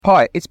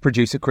Hi, it's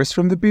producer Chris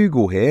from The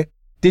Bugle here.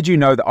 Did you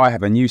know that I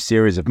have a new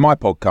series of my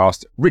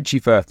podcast, Richie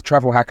Firth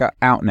Travel Hacker,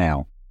 out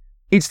now?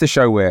 It's the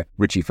show where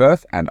Richie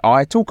Firth and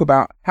I talk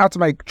about how to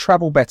make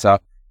travel better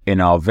in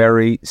our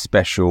very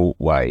special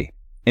way.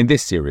 In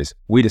this series,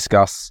 we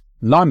discuss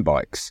Lime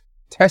bikes,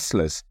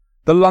 Teslas,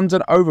 the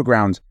London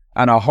Overground,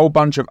 and a whole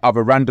bunch of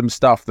other random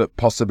stuff that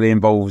possibly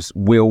involves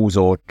wheels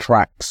or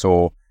tracks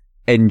or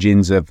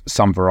engines of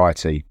some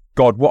variety.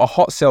 God, what a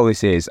hot sell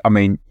this is. I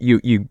mean,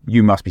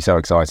 you must be so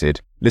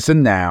excited.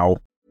 Listen now.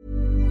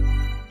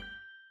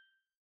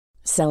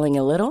 Selling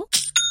a little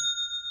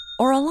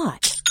or a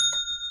lot?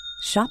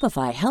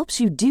 Shopify helps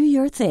you do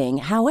your thing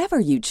however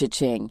you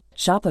cha-ching.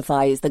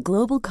 Shopify is the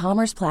global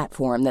commerce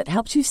platform that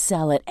helps you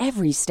sell at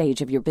every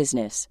stage of your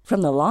business.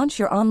 From the launch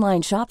your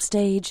online shop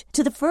stage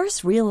to the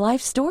first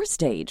real-life store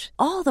stage,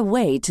 all the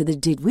way to the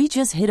did we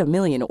just hit a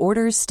million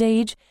orders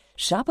stage.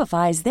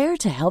 Shopify's there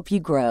to help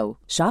you grow.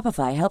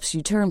 Shopify helps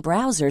you turn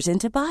browsers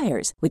into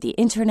buyers with the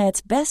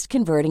internet's best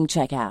converting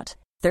checkout.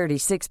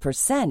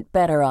 36%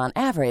 better on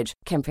average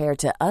compared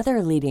to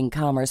other leading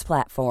commerce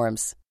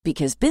platforms.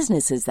 Because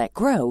businesses that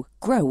grow,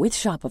 grow with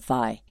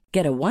Shopify.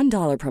 Get a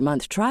 $1 per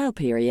month trial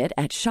period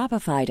at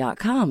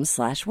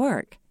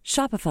shopify.com/work.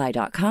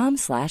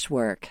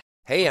 Shopify.com/work.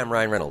 Hey, I'm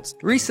Ryan Reynolds.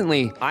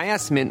 Recently, I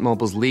asked Mint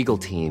Mobile's legal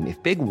team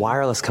if big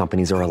wireless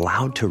companies are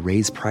allowed to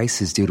raise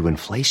prices due to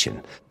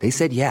inflation. They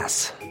said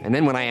yes. And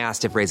then when I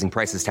asked if raising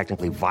prices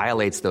technically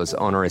violates those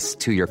onerous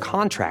two-year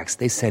contracts,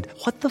 they said,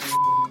 "What the f***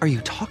 are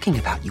you talking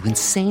about, you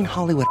insane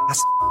Hollywood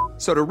ass?"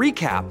 So to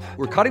recap,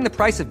 we're cutting the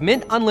price of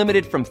Mint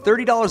Unlimited from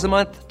 $30 a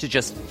month to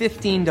just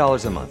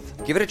 $15 a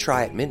month. Give it a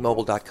try at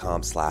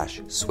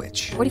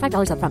mintmobile.com/switch.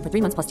 $45 up front for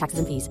 3 months plus taxes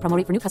and fees. Promo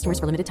rate for new customers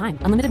for limited time.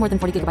 Unlimited more than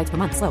 40 gigabytes per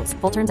month. Slows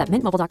full terms at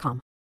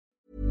mintmobile.com.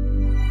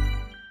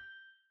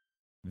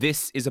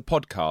 This is a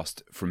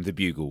podcast from The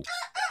Bugle.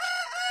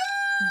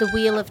 The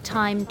wheel of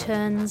time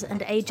turns,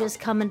 and ages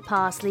come and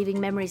pass, leaving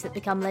memories that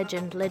become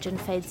legend.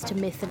 Legend fades to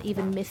myth, and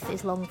even myth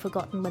is long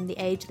forgotten when the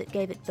age that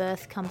gave it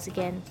birth comes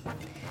again.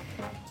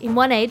 In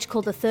one age,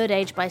 called the Third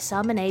Age by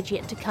some, an age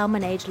yet to come,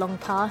 an age long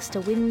past,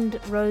 a wind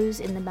rose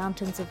in the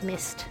mountains of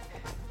mist.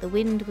 The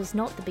wind was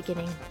not the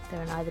beginning.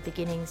 There are neither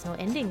beginnings nor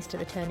endings to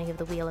the turning of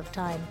the wheel of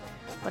time,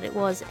 but it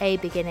was a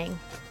beginning.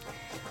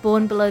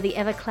 Born below the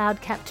ever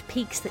cloud-capped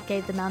peaks that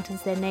gave the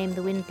mountains their name,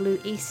 the wind blew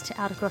east,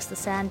 out across the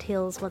sand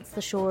hills, once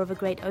the shore of a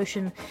great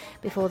ocean,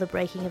 before the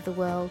breaking of the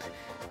world.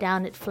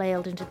 Down it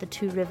flailed into the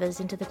two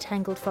rivers, into the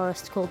tangled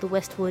forest called the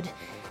Westwood,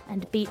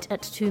 and beat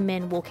at two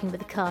men walking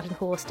with a cart and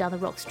horse down the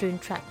rock-strewn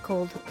track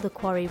called the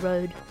Quarry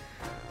Road.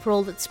 For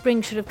all that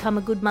spring should have come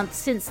a good month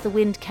since, the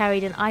wind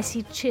carried an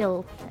icy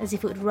chill, as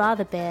if it would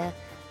rather bear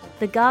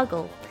the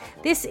gargle.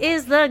 This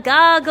is The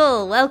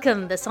Gargle!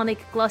 Welcome, the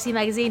sonic glossy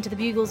magazine, to the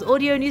Bugle's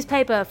audio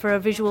newspaper for a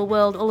visual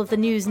world, all of the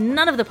news,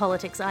 none of the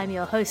politics. I'm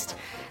your host,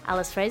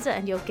 Alice Fraser,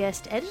 and your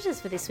guest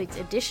editors for this week's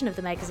edition of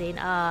the magazine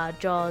are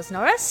Jaws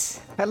Norris.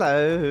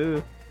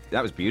 Hello.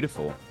 That was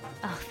beautiful.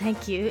 Oh,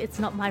 thank you. It's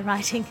not my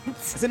writing.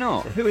 Is it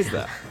not? Who is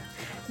that?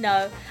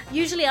 No.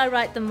 Usually I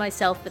write them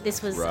myself, but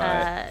this was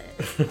Right.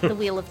 The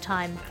Wheel of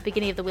Time, the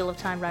beginning of The Wheel of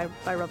Time by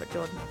Robert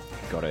Jordan.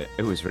 Got it.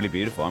 It was really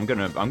beautiful. I'm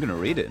gonna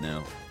read it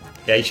now.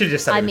 Yeah, you should have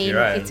just said it with your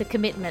own. It's a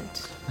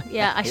commitment.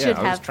 Yeah, I Yeah, should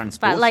I was have.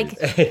 transported. But like,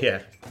 Yeah.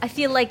 I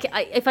feel like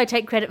if I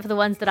take credit for the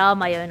ones that are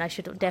my own, I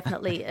should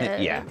definitely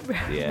Yeah,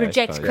 I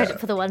reject suppose. credit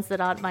for the ones that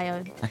aren't my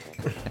own.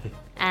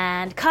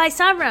 And Kai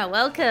Samra,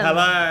 welcome.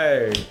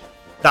 Hello.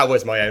 That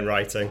was my own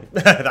writing,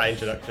 that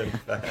introduction.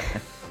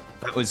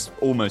 That was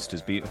almost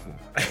as beautiful.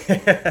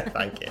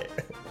 Thank you.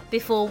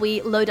 Before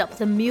we load up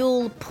the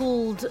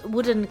mule-pulled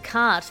wooden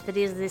cart that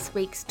is this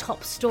week's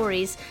top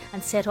stories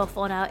and set off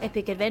on our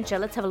epic adventure,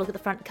 let's have a look at the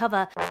front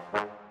cover.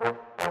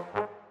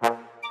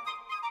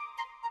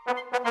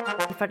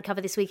 The front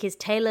cover this week is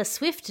Taylor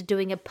Swift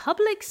doing a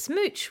public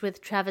smooch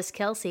with Travis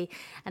Kelce,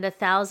 and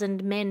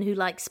 1,000 men who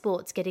like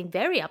sports getting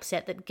very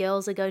upset that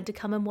girls are going to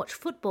come and watch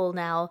football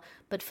now,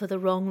 but for the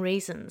wrong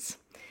reasons.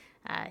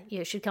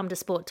 You should come to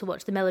sport to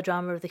watch the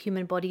melodrama of the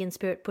human body and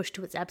spirit pushed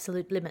to its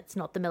absolute limits,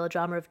 not the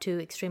melodrama of two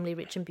extremely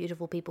rich and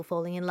beautiful people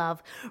falling in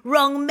love.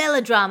 Wrong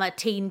melodrama,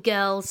 teen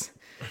girls!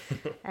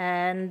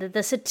 And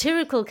the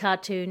satirical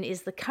cartoon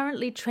is the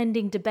currently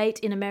trending debate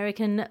in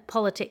American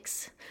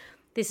politics.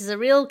 This is a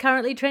real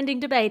currently trending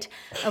debate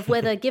of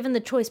whether, given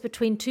the choice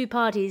between two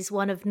parties,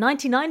 one of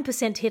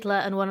 99% Hitler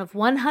and one of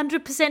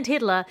 100%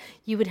 Hitler,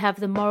 you would have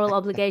the moral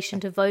obligation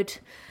to vote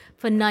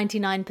for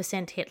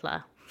 99%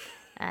 Hitler.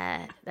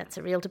 That's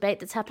a real debate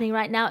that's happening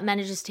right now. It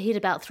manages to hit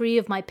about 3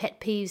 of my pet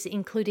peeves,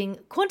 including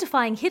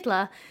quantifying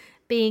Hitler,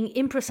 being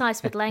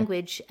imprecise with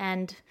language,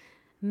 and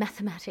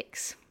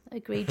mathematics.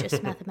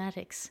 Egregious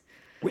mathematics.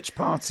 Which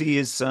party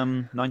is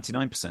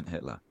 99%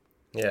 Hitler?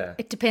 Yeah.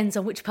 It depends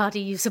on which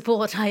party you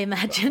support, I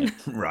imagine.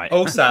 Right.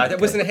 Also,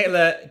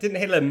 didn't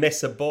Hitler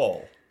miss a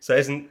ball? So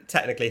isn't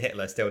technically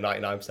Hitler still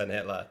 99%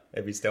 Hitler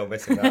if he's still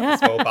missing that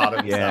small part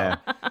of himself?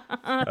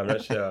 I'm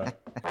not sure.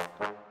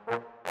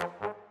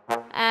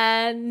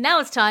 And now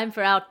it's time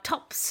for our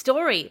top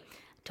story.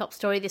 Top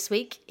story this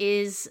week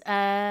is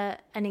an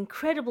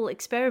incredible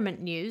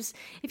experiment news.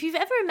 If you've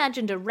ever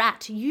imagined a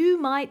rat, you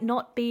might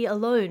not be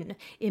alone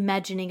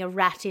imagining a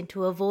rat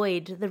into a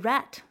void. The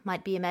rat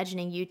might be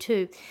imagining you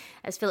too.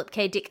 As Philip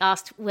K. Dick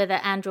asked whether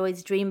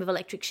androids dream of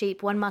electric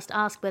sheep, one must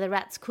ask whether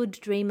rats could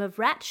dream of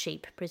rat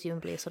sheep,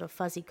 presumably a sort of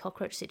fuzzy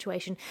cockroach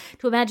situation.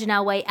 To imagine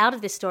our way out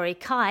of this story,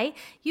 Kai,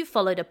 you've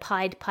followed a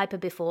Pied Piper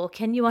before.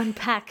 Can you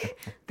unpack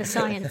the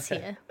science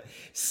here?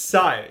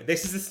 So,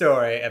 this is the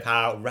story of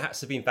how rats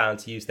have been found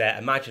to use their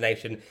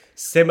imagination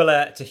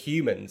similar to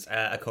humans,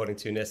 according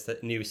to this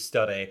new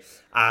study.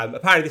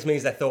 Apparently, this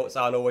means their thoughts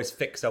aren't always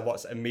fixed on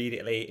what's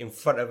immediately in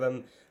front of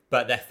them,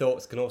 but their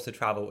thoughts can also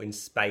travel in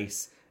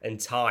space and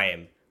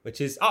time, which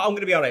is, I'm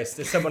going to be honest,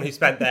 as someone who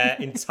spent their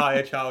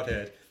entire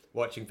childhood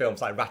watching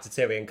films like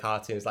Ratatouille and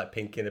cartoons like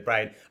Pinky and the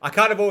Brain, I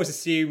kind of always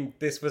assumed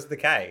this was the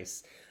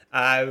case.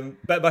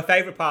 But my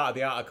favourite part of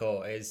the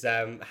article is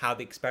how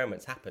the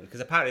experiments happened,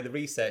 because apparently the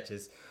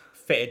researchers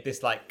fitted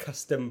this like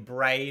custom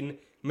brain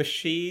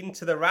machine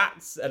to the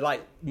rats and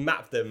like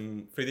mapped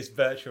them through this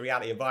virtual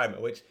reality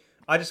environment, which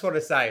I just want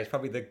to say is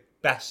probably the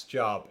best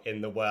job in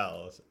the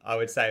world. I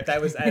would say if there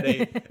was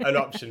an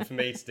option for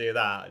me to do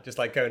that, just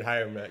like going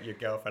home at your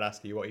girlfriend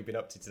asking you what you've been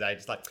up to today,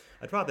 just like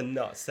I'd rather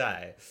not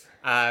say.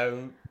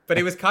 But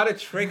it was kind of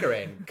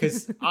triggering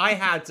because I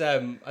had, I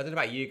don't know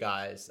about you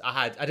guys,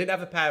 I didn't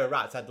have a pair of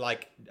rats. I had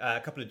like a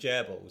couple of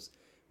gerbils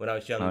when I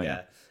was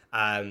younger,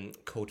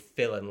 called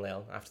Phil and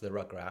Lil after the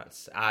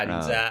Rugrats.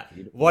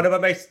 And one of my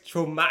most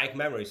traumatic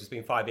memories was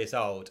being 5 years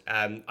old.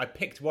 I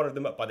picked one of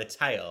them up by the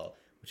tail,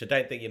 which I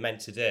don't think you're meant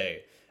to do.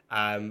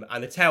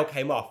 And the tail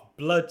came off.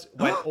 Blood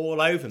went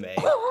all over me.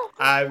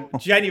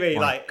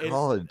 Genuinely,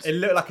 it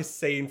looked like a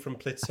scene from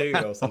Platoon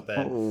or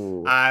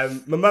something. My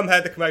mum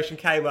heard the commotion,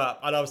 came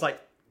up, and I was like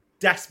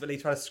desperately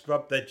trying to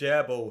scrub the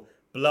gerbil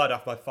blood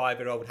off my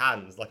 5-year-old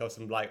hands, like I was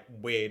some like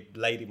weird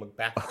Lady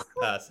Macbeth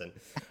person.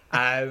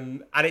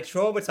 And it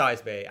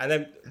traumatized me. And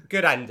then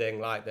good ending,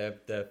 like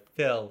the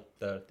Phil,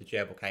 the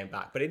gerbil came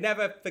back, but it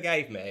never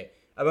forgave me.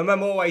 And my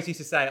mum always used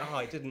to say,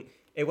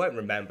 it won't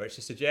remember, it's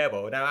just a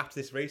gerbil. Now,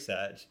 after this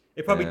research,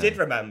 it probably did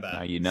remember.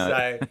 Now you know.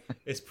 So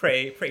it's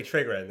pretty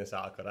triggering, this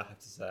article, I have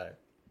to say.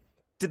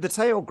 Did the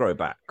tail grow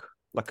back?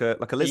 Like a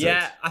lizard?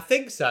 Yeah, I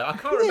think so. I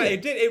can't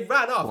remember. It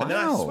ran off, and then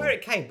I Wow. swear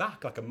it came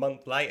back like a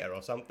month later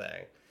or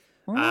something.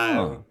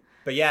 Oh.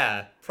 But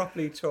yeah,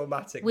 properly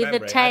traumatic With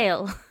memory. a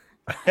tail.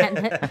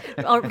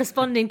 Or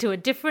responding to a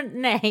different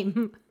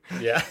name.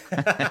 Yeah.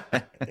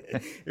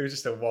 It was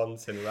just a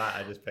wanton rat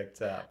I just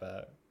picked up.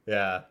 But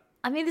yeah.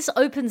 I mean, this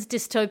opens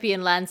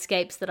dystopian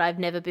landscapes that I've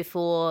never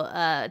before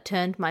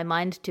turned my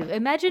mind to.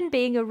 Imagine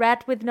being a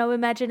rat with no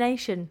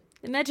imagination.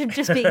 Imagine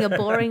just being a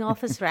boring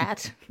office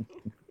rat.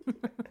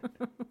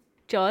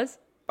 Jaws?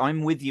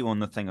 I'm with you on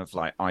the thing of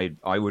like,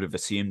 I would have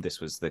assumed this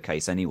was the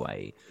case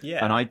anyway.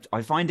 Yeah. And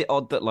I find it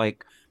odd that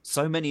like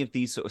so many of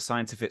these sort of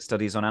scientific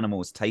studies on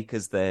animals take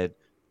as their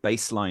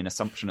baseline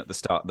assumption at the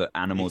start that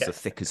animals are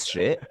thick as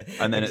shit.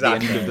 And then at the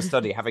end of the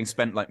study, having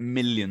spent like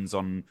millions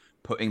on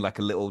putting like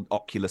a little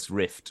Oculus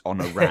Rift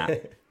on a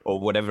rat or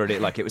whatever it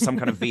is, like it was some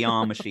kind of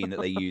VR machine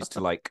that they used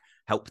to like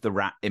help the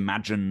rat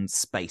imagine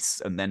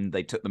space. And then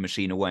they took the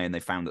machine away and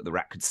they found that the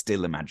rat could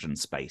still imagine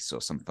space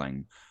or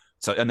something.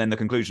 So, and then the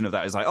conclusion of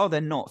that is like, oh,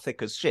 they're not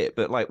thick as shit,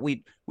 but like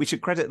we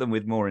should credit them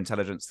with more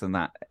intelligence than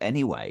that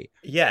anyway.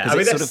 Yeah, I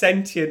mean, they're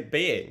sentient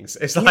beings.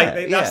 It's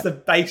like that's the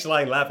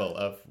baseline level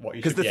of what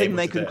you should be able to do. Because the thing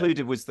they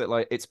concluded was that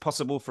like it's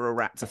possible for a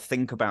rat to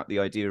think about the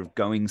idea of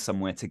going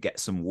somewhere to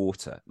get some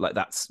water. Like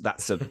that's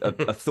a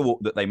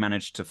thought that they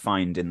managed to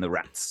find in the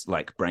rat's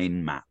like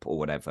brain map or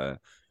whatever.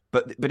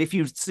 But if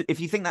you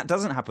think that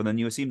doesn't happen, then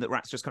you assume that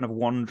rats just kind of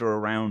wander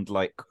around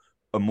like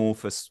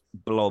amorphous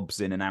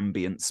blobs in an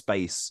ambient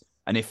space.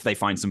 And if they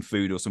find some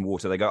food or some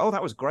water, they go, oh,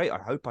 that was great. I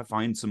hope I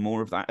find some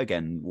more of that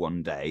again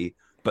one day.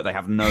 But they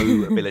have no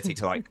ability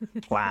to like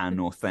plan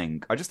or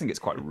think. I just think it's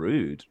quite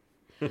rude.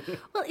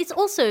 Well,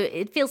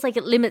 it feels like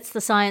it limits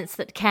the science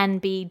that can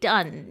be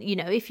done. You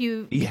know, if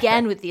you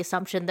began with the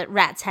assumption that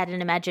rats had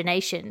an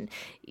imagination,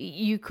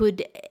 you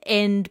could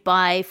end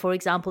by, for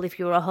example, if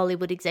you're a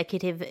Hollywood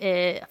executive,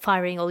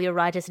 firing all your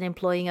writers and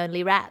employing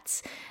only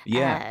rats.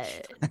 Yeah.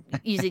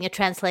 Using a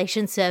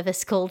translation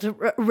service called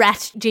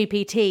Rat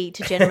GPT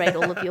to generate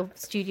all of your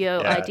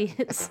studio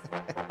ideas.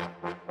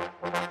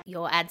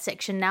 Your ad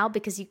section now,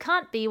 because you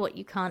can't be what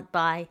you can't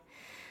buy.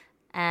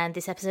 And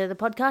this episode of the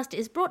podcast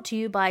is brought to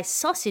you by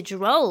sausage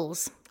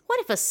rolls.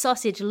 What if a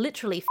sausage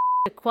literally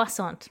f***ed a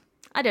croissant?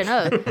 I don't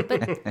know,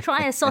 but try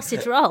a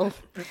sausage roll.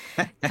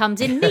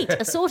 Comes in meat,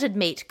 assorted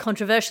meat,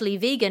 controversially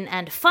vegan,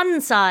 and fun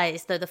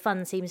size, though the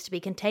fun seems to be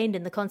contained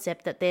in the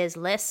concept that there's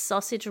less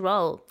sausage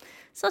roll.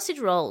 Sausage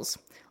rolls,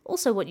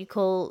 also what you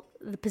call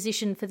the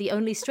position for the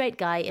only straight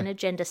guy in a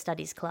gender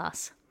studies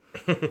class.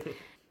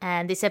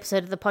 And this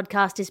episode of the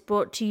podcast is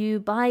brought to you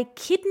by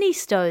kidney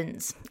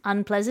stones.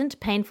 Unpleasant,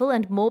 painful,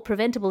 and more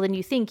preventable than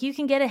you think, you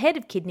can get ahead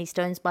of kidney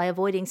stones by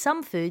avoiding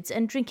some foods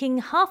and drinking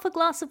half a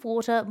glass of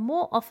water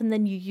more often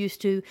than you used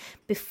to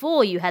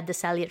before you had the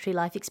salutary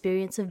life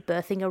experience of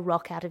birthing a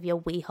rock out of your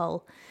wee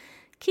hole.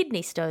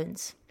 kidney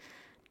stones.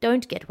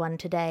 Don't get one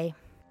today.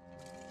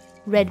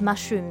 Red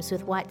mushrooms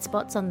with white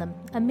spots on them,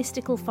 a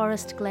mystical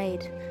forest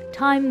glade,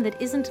 time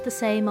that isn't the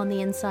same on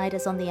the inside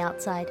as on the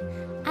outside,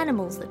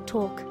 animals that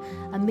talk,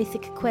 a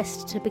mythic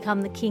quest to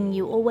become the king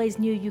you always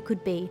knew you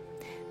could be.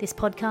 This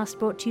podcast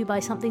brought to you by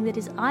something that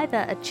is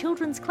either a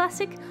children's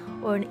classic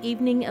or an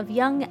evening of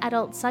young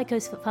adult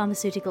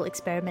psychopharmaceutical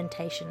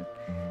experimentation.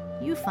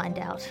 You find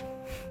out.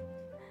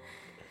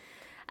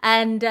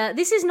 And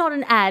this is not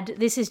an ad,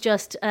 this is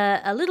just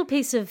a little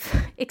piece of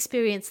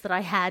experience that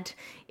I had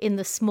in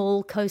the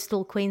small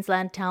coastal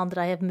Queensland town that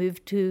I have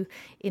moved to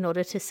in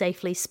order to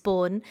safely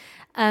spawn.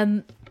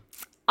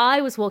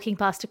 I was walking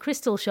past a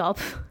crystal shop,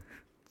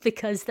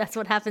 because that's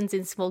what happens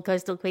in small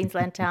coastal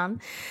Queensland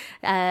town,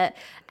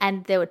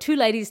 and there were two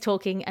ladies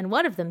talking, and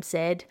one of them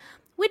said,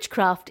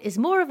 "Witchcraft is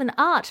more of an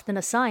art than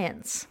a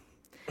science."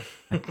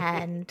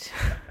 And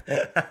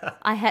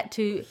I had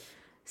to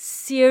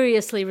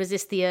seriously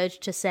resist the urge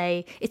to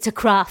say, "It's a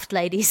craft,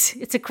 ladies.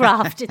 It's a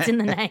craft. It's in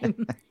the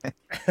name."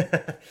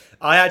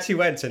 I actually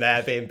went to an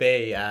Airbnb,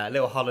 a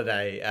little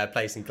holiday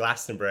place in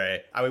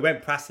Glastonbury, and we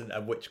went past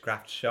a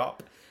witchcraft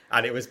shop,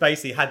 and it was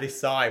basically had this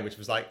sign which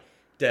was like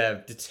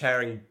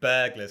deterring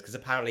burglars, because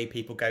apparently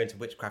people go into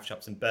witchcraft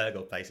shops and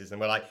burgle places, and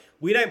we're like,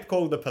 we don't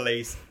call the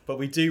police, but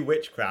we do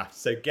witchcraft,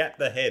 so get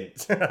the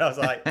hint. And I was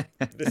like,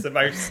 this is the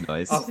most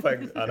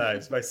often, I know,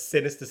 it's the most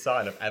sinister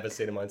sign I've ever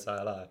seen in my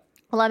entire life.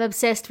 Well, I'm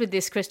obsessed with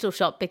this crystal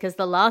shop because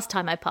the last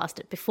time I passed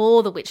it,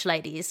 before the witch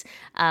ladies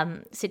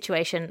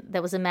situation,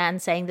 there was a man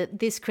saying that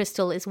this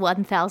crystal is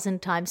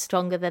 1,000 times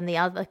stronger than the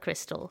other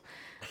crystal,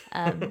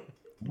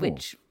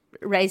 which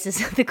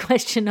raises the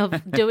question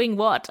of doing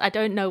what? I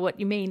don't know what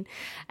you mean.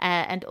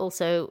 And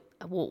also,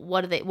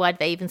 why do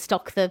they even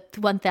stock the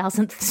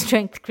 1,000th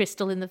strength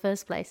crystal in the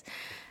first place?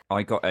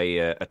 I got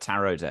a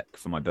tarot deck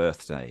for my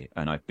birthday,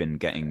 and I've been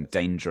getting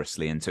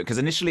dangerously into it. Because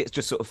initially it's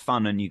just sort of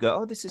fun, and you go,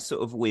 oh, this is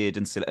sort of weird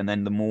and silly. And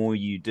then the more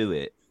you do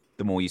it,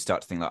 the more you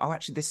start to think like, oh,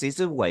 actually, this is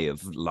a way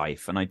of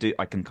life. And I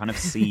can kind of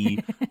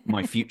see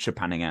my future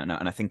panning out now.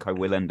 And I think I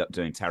will end up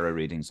doing tarot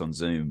readings on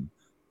Zoom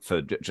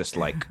for just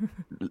like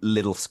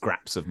little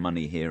scraps of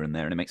money here and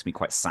there. And it makes me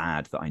quite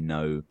sad that I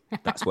know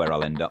that's where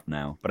I'll end up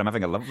now. But I'm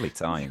having a lovely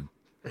time.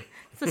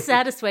 It's the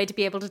saddest way to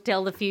be able to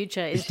tell the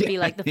future, is to be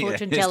like the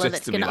fortune teller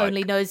that can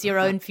only knows your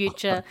own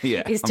future,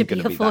 is to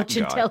be a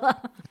fortune teller.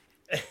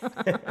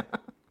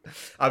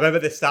 I remember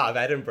the start of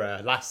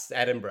Edinburgh, last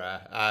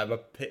Edinburgh, a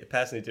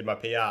person who did my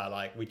PR,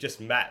 like, we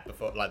just met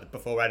before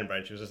Edinburgh,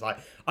 and she was just like,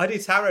 I do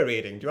tarot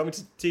reading, do you want me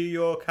to do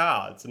your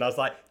cards? And I was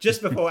like,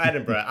 just before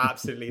Edinburgh,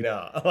 absolutely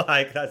not.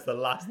 Like, that's the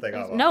last thing I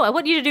want. No, I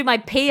want you to do my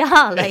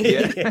PR,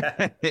 lady.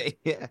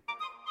 Yeah.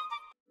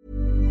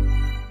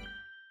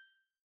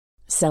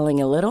 Selling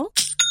a little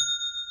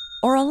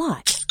or a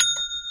lot?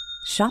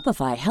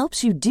 Shopify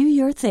helps you do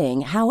your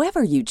thing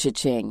however you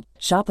cha-ching.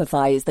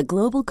 Shopify is the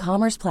global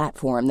commerce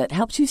platform that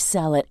helps you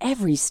sell at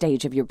every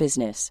stage of your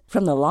business.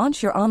 From the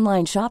launch your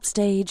online shop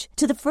stage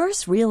to the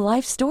first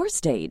real-life store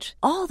stage,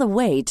 all the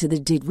way to the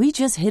did we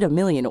just hit a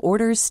million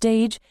orders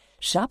stage.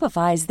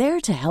 Shopify is there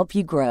to help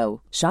you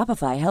grow.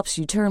 Shopify helps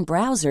you turn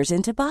browsers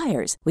into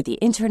buyers with the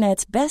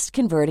internet's best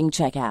converting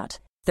checkout.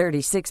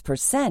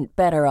 36%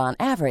 better on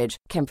average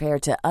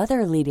compared to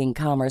other leading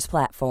commerce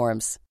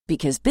platforms.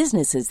 Because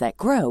businesses that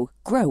grow,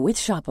 grow with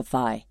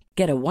Shopify.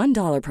 Get a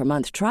 $1 per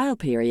month trial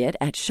period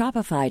at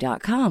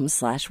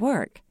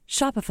shopify.com/work.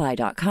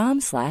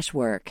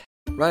 Shopify.com/work.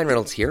 Ryan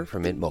Reynolds here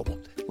from Mint Mobile.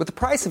 With the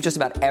price of just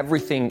about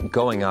everything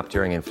going up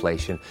during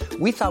inflation,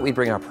 we thought we'd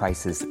bring our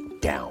prices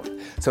down.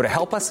 So to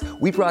help us,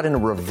 we brought in a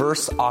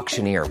reverse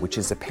auctioneer, which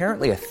is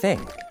apparently a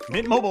thing.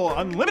 Mint Mobile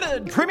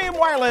Unlimited Premium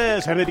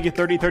Wireless. How to get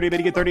 30, 30, bit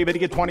to get 30, bit to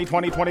get 20,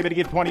 20, 20, bit to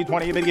get 20,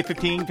 20, bit to get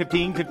 15,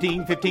 15,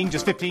 15, 15,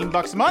 just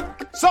 $15 a month?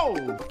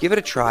 Sold! Give it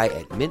a try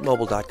at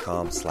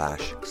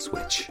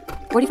mintmobile.com/switch.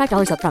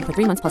 $45 up front for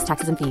 3 months plus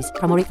taxes and fees.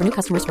 Promo rate for new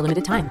customers for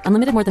limited time.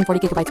 Unlimited more than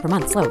 40 gigabytes per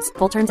month. Slows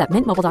full terms at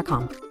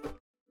mintmobile.com.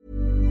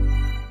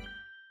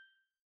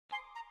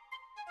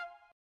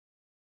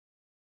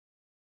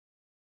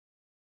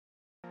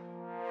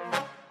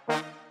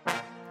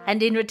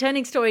 And in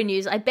returning story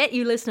news, I bet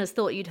you listeners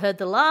thought you'd heard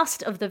the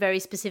last of the very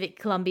specific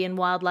Colombian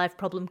wildlife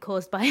problem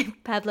caused by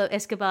Pablo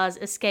Escobar's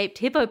escaped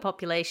hippo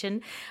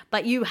population,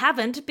 but you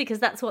haven't, because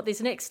that's what this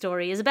next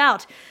story is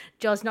about.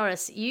 Jos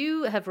Norris,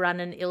 you have run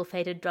an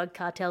ill-fated drug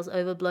cartel's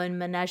overblown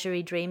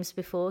menagerie dreams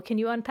before. Can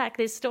you unpack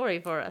this story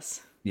for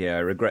us? Yeah, I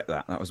regret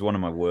that. That was one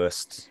of my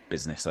worst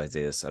business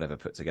ideas I'd ever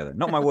put together.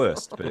 Not my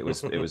worst, but it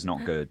was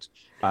not good.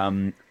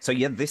 So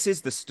yeah, this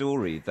is the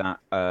story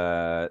that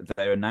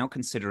they are now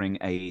considering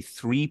a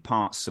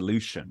 3-part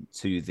solution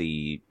to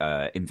the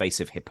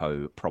invasive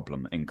hippo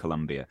problem in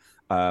Colombia.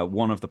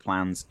 One of the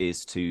plans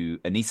is to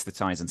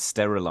anesthetize and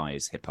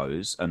sterilize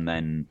hippos and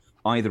then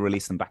either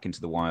release them back into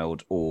the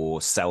wild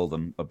or sell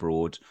them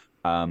abroad.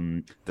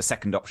 The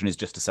second option is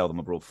just to sell them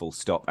abroad full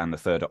stop. And the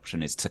third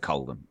option is to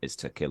cull them, is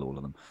to kill all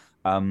of them.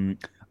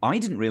 I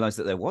didn't realize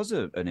that there was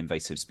an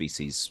invasive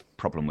species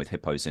problem with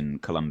hippos in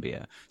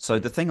Colombia. So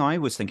the thing I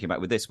was thinking about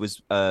with this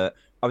was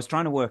I was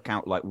trying to work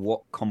out like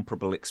what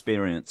comparable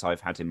experience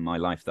I've had in my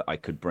life that I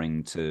could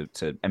bring to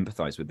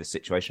empathize with this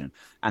situation.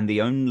 And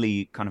the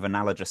only kind of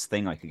analogous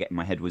thing I could get in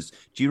my head was,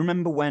 do you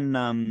remember when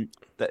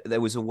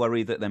there was a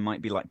worry that there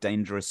might be like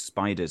dangerous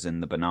spiders in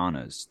the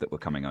bananas that were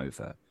coming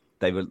over?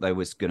 There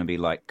was going to be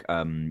like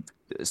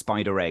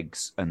spider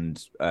eggs,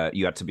 and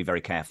you had to be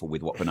very careful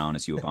with what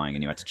bananas you were buying,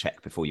 and you had to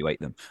check before you ate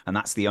them. And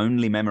that's the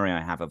only memory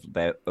I have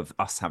of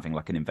us having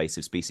like an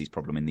invasive species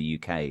problem in the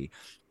UK.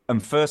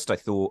 And first I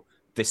thought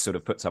this sort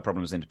of puts our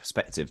problems into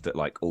perspective, that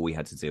like all we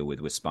had to deal with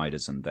was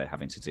spiders and they're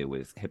having to deal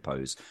with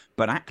hippos.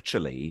 But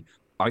actually,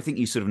 I think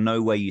you sort of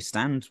know where you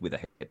stand with a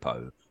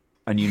hippo,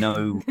 and you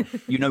know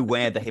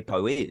where the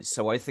hippo is.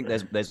 So I think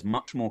there's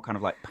much more kind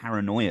of like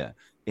paranoia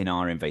in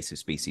our invasive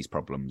species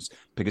problems,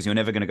 because you're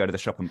never going to go to the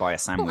shop and buy a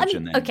sandwich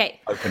and then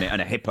open it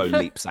and a hippo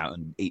leaps out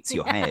and eats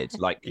your head.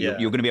 Like you're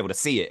going to be able to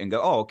see it and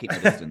go, oh, I'll keep my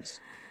distance.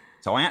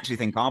 So I actually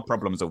think our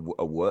problems are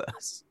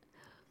worse.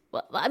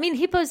 Well, I mean,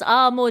 hippos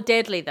are more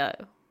deadly though.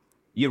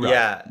 You're right.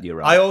 Yeah, you're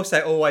right. I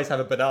also always have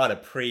a banana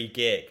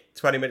pre-gig.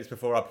 20 minutes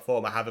before I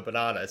perform, I have a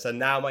banana. So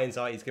now my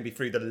anxiety is going to be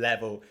through the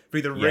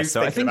roof. Yeah,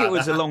 so I think it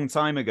was a long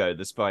time ago,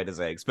 the spider's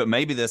eggs, but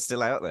maybe they're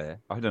still out there.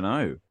 I don't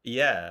know.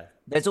 Yeah.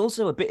 There's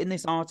also a bit in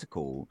this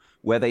article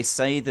where they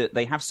say that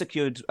they have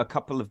secured a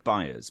couple of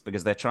buyers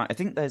because they're trying. I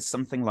think there's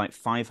something like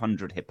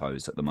 500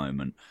 hippos at the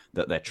moment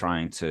that they're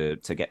trying to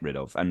get rid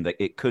of, and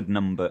it could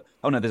number.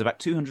 Oh no, there's about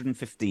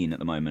 215 at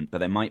the moment, but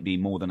there might be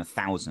more than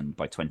 1,000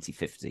 by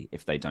 2050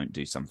 if they don't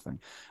do something.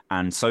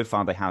 And so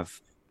far they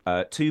have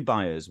 2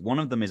 buyers. One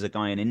of them is a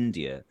guy in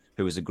India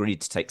who has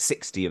agreed to take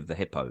 60 of the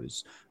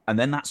hippos. And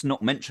then that's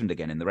not mentioned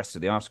again in the rest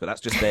of the article.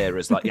 That's just there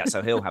as like, yeah,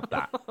 so he'll have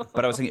that.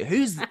 But I was thinking,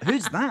 who's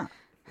that?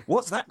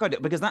 What's that guy do?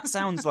 Because that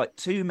sounds like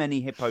too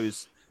many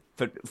hippos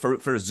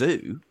for a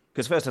zoo.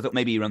 Because first I thought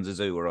maybe he runs a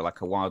zoo or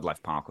like a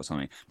wildlife park or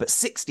something. But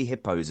 60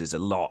 hippos is a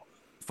lot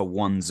for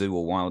one zoo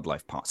or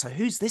wildlife park. So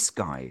who's this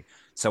guy?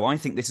 So I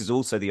think this is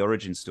also the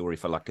origin story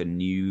for like a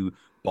new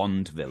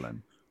Bond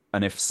villain.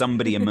 And if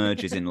somebody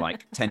emerges in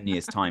like 10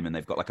 years' time and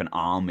they've got like an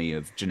army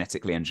of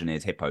genetically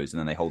engineered hippos and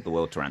then they hold the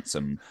world to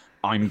ransom,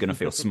 I'm going to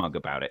feel smug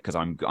about it because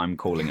I'm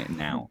calling it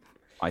now.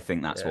 I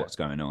think that's what's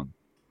going on.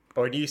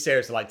 Or a new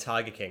series like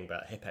Tiger King,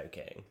 but Hippo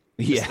King.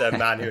 Just a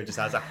man who just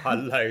has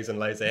loads and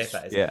loads of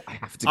hippos. Yeah, I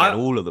have to get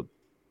all of them.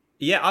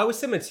 Yeah, I was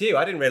similar to you.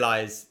 I didn't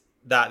realise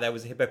that there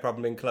was a hippo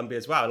problem in Colombia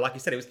as well. And like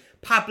you said, it was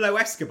Pablo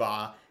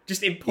Escobar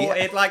just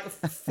imported like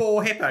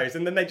 4 hippos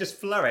and then they just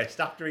flourished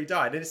after he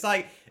died. And it's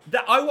like,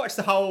 I watched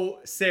the whole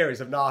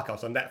series of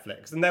Narcos on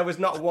Netflix and there was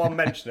not one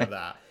mention of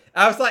that.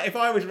 I was like, if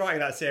I was writing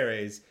that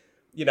series,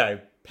 you know,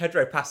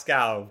 Pedro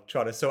Pascal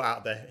trying to sort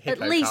out the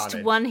hippo At least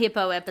carnage. one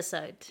hippo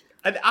episode.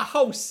 And a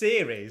whole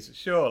series,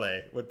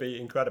 surely, would be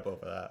incredible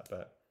for that.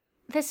 But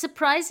they're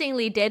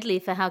surprisingly deadly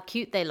for how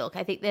cute they look.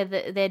 I think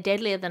they're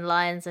deadlier than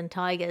lions and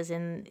tigers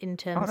in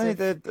terms of...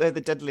 They're the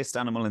deadliest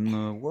animal in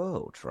the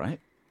world, right?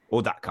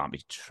 Or that can't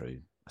be true.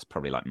 That's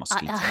probably like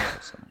mosquitoes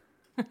or something.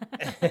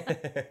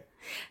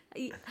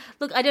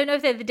 Look, I don't know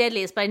if they're the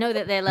deadliest, but I know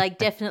that they're like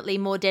definitely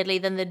more deadly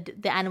than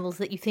the animals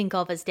that you think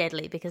of as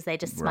deadly, because they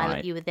just smile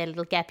at you with their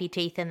little gappy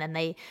teeth and then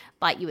they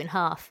bite you in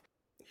half.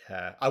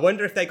 Yeah, I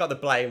wonder if they got the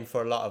blame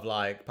for a lot of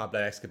like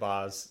Pablo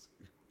Escobar's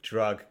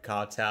drug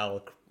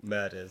cartel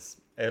murders.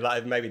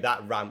 Like maybe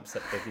that ramps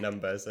up the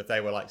numbers if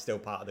they were like still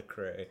part of the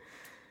crew.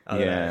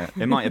 Yeah,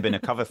 it might have been a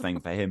cover thing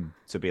for him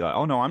to be like,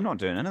 oh no, I'm not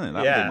doing anything.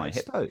 That would be my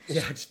hippos.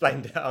 Yeah, just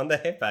blamed it on the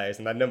hippos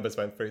and their numbers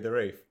went through the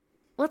roof.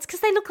 Well, it's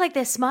because they look like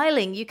they're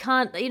smiling. You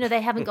can't,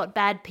 they haven't got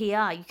bad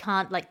PR. You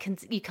can't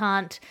you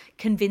can't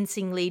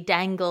convincingly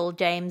dangle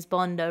James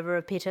Bond over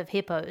a pit of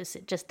hippos.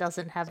 It just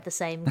doesn't have the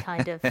same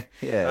kind of.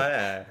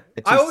 Yeah.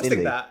 I always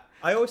think that.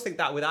 I always think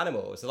that with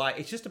animals, like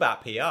it's just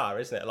about PR,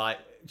 isn't it? Like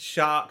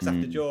sharks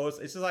after Jaws.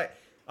 It's just like,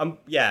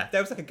 there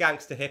was like a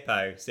gangster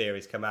hippo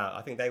series come out.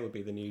 I think they would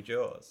be the new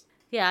Jaws.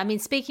 Yeah, I mean,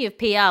 speaking of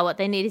PR, what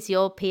they need is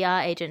your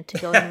PR agent to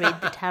go and read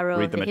the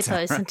tarot of the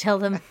hippos and tell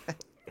them.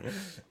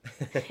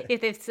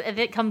 If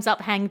it comes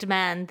up hanged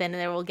man, then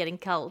they're all getting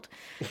culled.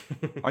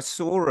 I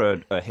saw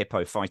a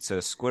hippo fight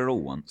a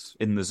squirrel once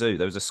in the zoo.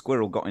 There was a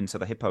squirrel got into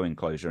the hippo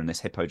enclosure and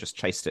this hippo just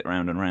chased it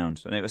round and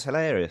round. And it was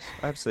hilarious.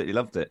 I absolutely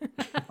loved it.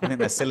 I think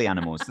they're silly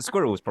animals. The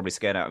squirrel was probably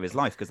scared out of his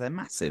life because they're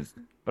massive.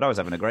 But I was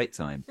having a great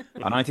time.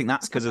 And I think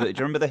that's because of do you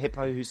remember the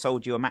hippo who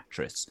sold you a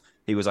mattress?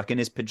 He was like in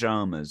his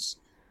pajamas.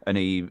 And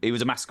he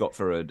was a mascot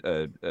for a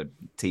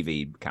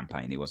TV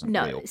campaign. He wasn't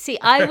real. No, see,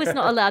 I was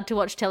not allowed to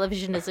watch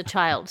television as a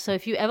child. So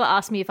if you ever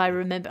ask me if I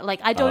remember, like,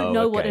 I don't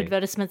know what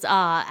advertisements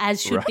are, as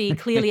should be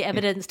clearly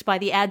evidenced by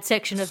the ad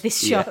section of this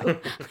show. Yeah.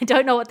 I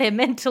don't know what they're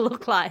meant to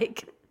look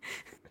like.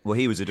 Well,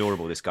 he was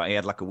adorable, this guy. He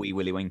had like a wee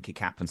Willy Winky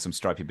cap and some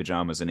stripy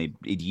pajamas, and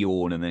he'd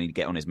yawn, and then he'd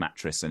get on his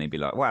mattress, and he'd be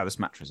like, wow, this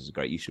mattress is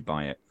great, you should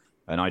buy it.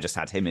 And I just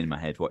had him in my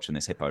head watching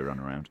this hippo run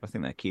around. I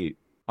think they're cute.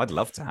 I'd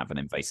love to have an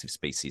invasive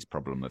species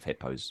problem of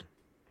hippos.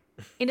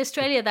 In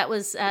Australia,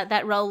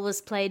 that role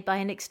was played by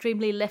an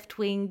extremely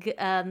left-wing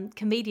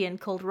comedian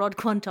called Rod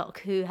Quantock,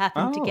 who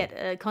happened to get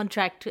a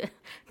contract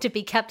to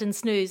be Captain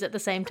Snooze at the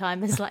same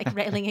time as like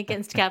railing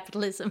against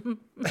capitalism.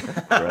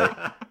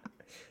 Right.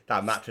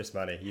 That mattress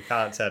money, you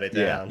can't turn it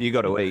down. You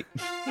got to eat.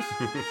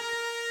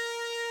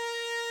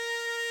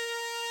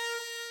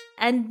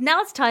 And now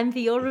it's time for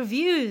your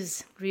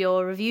reviews.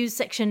 Your reviews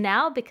section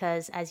now,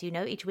 because as you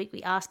know, each week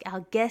we ask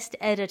our guest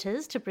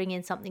editors to bring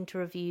in something to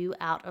review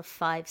out of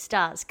 5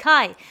 stars.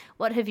 Kai,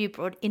 what have you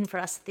brought in for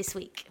us this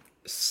week?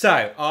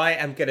 So, I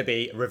am going to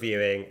be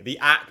reviewing the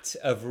act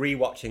of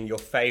rewatching your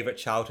favourite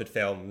childhood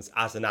films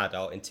as an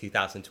adult in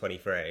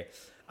 2023.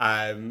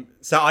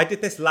 So I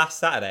did this last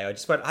Saturday. I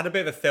just had a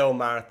bit of a film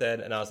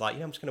marathon, and I was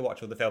like, I'm just going to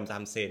watch all the films I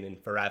haven't seen in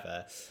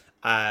forever.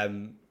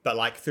 But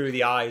like through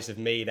the eyes of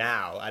me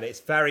now, and it's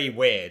very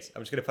weird.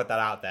 I'm just going to put that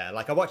out there.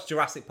 Like I watched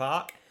Jurassic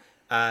Park.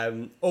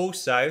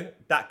 Also,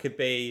 that could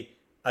be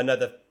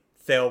another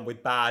film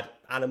with bad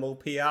animal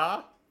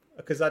PR,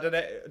 because I don't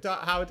know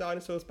how are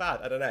dinosaurs bad.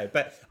 I don't know,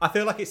 but I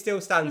feel like it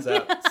still stands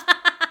up.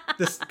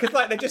 Because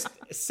like they're just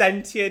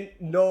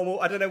sentient, normal.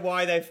 I don't know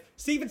why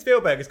Steven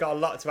Spielberg has got a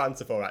lot to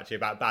answer for actually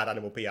about bad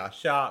animal PR.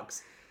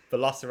 Sharks,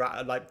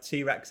 velociraptor, like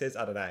T-Rexes,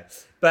 I don't know.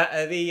 But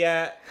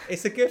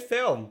it's a good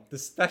film. The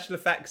special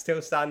effects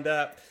still stand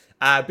up.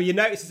 But you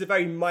notice it's a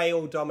very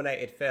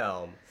male-dominated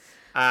film.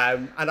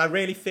 And I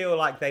really feel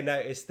like they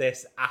noticed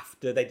this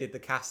after they did the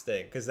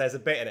casting, because there's a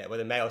bit in it where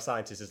the male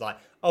scientist is like,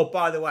 oh,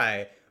 by the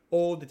way,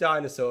 all the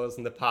dinosaurs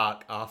in the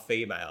park are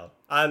female.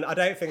 And I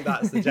don't think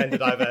that's the gender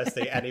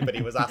diversity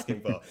anybody was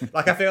asking for.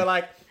 Like, I feel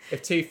like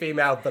if 2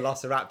 female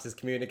velociraptors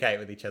communicate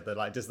with each other,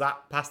 like, does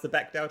that pass the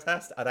Bechdel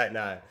test? I don't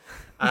know.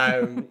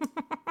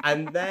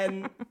 And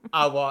then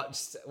I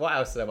watched, what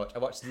else did I watch? I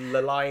watched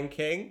The Lion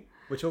King,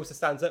 which also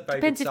stands up very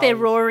Depends good if they're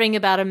songs. roaring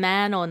about a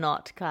man or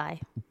not,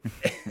 Kai.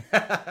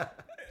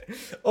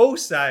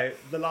 Also,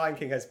 The Lion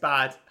King has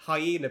bad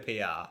hyena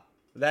PR.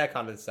 They're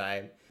kind of the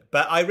same.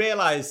 But I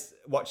realised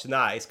watching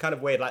that, it's kind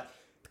of weird, like,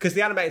 because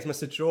the animators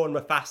must have drawn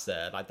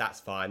Mufasa, like,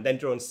 that's fine, then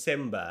drawn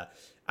Simba,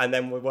 and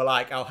then we were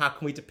like, oh, how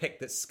can we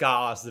depict that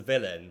Scar's the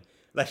villain?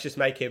 Let's just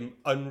make him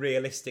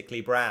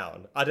unrealistically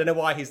brown. I don't know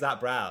why he's that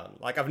brown.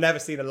 Like, I've never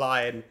seen a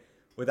lion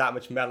with that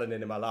much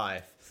melanin in my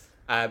life.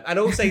 And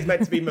also, he's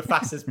meant to be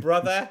Mufasa's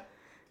brother.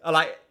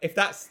 Like, if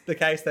that's the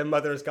case, then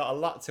Mother has got a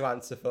lot to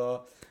answer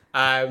for.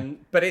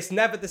 But it's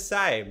never the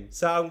same.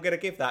 So I'm going to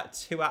give that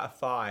 2 out of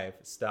 5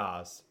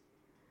 stars.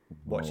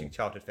 Watching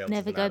childhood films.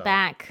 Never go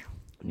back.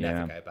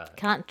 Never go back.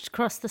 Can't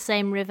cross the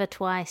same river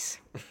twice.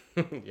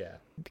 Yeah.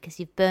 Because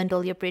you've burned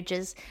all your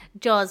bridges.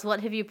 Jaws,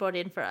 what have you brought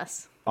in for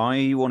us?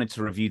 I wanted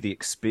to review the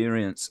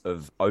experience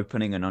of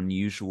opening an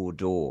unusual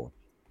door.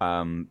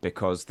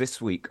 Because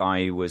this week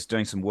I was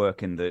doing some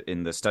work in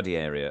the study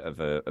area of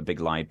a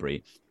big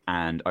library,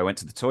 and I went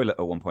to the toilet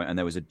at one point, and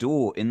there was a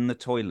door in the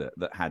toilet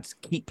that had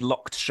 "Keep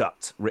Locked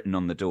Shut" written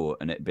on the door,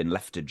 and it had been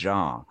left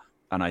ajar.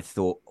 And I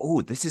thought,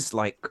 oh, this is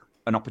like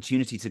an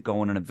opportunity to go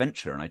on an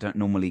adventure, and I don't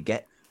normally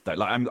get that.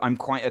 Like I'm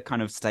quite a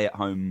kind of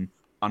stay-at-home,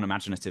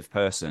 unimaginative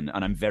person,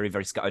 and I'm very,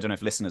 very scared. I don't know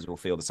if listeners will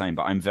feel the same,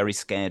 but I'm very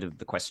scared of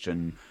the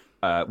question,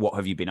 what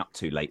have you been up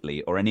to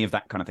lately, or any of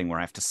that kind of thing where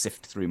I have to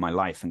sift through my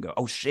life and go,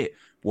 oh shit,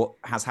 what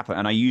has happened?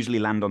 And I usually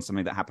land on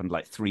something that happened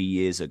like 3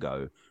 years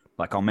ago.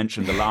 Like I'll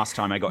mention the last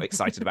time I got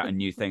excited about a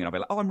new thing, and I'll be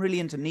like, oh, I'm really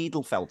into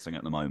needle felting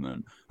at the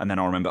moment. And then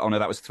I'll remember, oh no,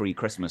 that was 3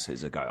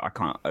 Christmases ago.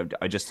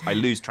 I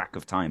lose track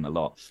of time a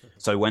lot.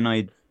 So when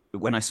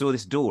I saw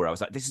this door, I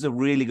was like, this is a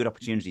really good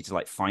opportunity to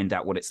like find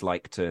out what it's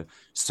like to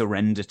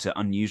surrender to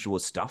unusual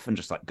stuff and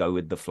just like go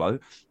with the flow.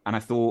 And I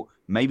thought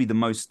maybe the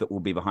most that will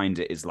be behind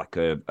it is like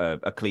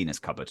a cleaner's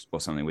cupboard or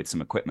something with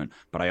some equipment.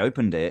 But I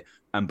opened it,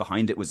 and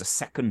behind it was a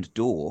second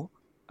door.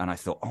 And I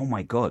thought, oh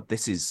my God,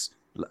 this is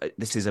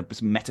a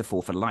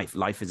metaphor for life.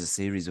 Life is a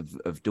series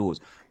of doors.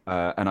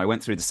 And I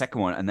went through the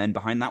second one, and then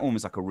behind that one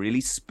was like a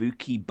really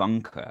spooky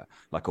bunker,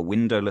 like a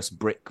windowless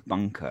brick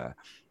bunker.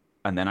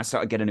 And then I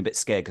started getting a bit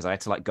scared because I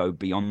had to like go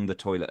beyond the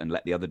toilet and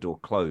let the other door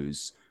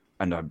close.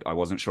 And I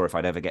wasn't sure if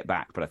I'd ever get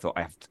back, but I thought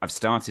I've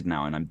started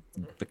now, and I'm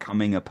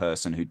becoming a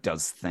person who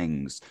does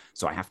things.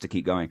 So I have to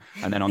keep going.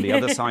 And then on the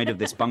other side of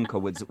this bunker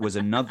was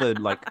another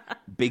like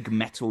big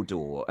metal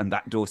door. And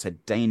that door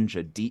said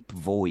danger, deep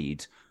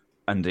void.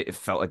 And it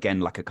felt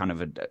again like a kind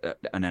of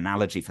an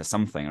analogy for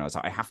something. And I was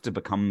like, I have to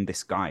become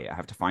this guy. I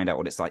have to find out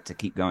what it's like to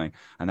keep going.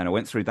 And then I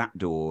went through that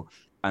door.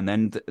 And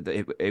then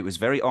it was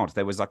very odd.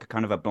 There was like a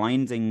kind of a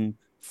blinding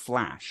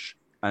flash,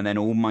 and then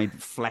all my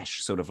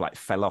flesh sort of like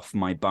fell off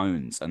my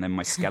bones, and then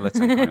my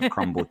skeleton kind of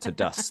crumbled to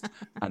dust.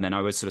 And then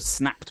I was sort of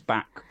snapped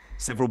back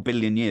several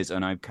billion years,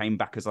 and I came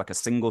back as like a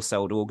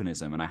single-celled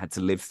organism, and I had to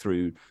live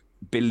through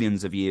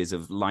billions of years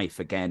of life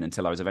again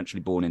until I was eventually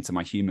born into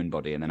my human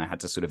body. And then I had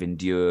to sort of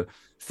endure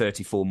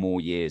 34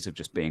 more years of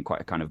just being quite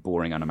a kind of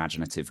boring,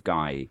 unimaginative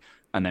guy.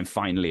 And then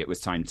finally, it was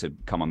time to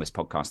come on this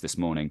podcast this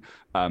morning.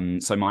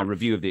 So my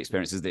review of the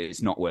experience is that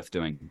it's not worth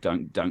doing.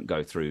 Don't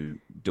go through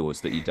doors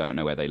that you don't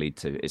know where they lead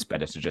to. It's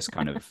better to just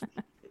kind of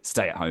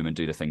stay at home and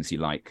do the things you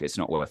like. It's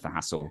not worth the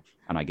hassle.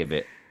 And I give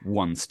it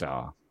 1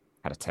 star.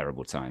 Had a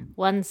terrible time.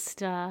 1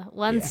 star.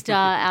 1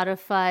 star out of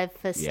 5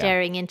 for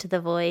staring into the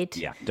void.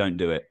 Yeah, don't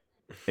do it.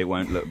 It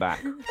won't look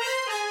back.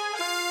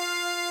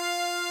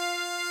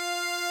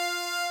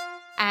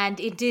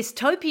 And in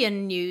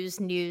dystopian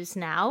news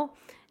now,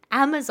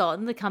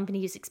 Amazon, the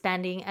company who's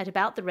expanding at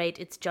about the rate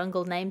its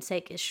jungle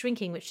namesake is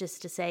shrinking, which is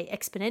to say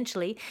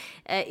exponentially,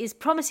 is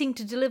promising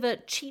to deliver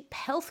cheap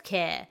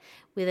healthcare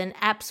with an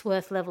app's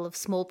worth level of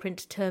small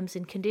print terms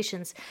and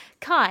conditions.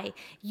 Kai,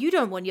 you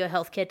don't want your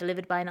healthcare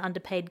delivered by an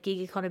underpaid gig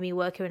economy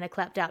worker in a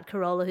clapped out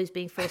Corolla who's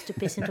being forced to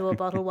piss into a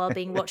bottle while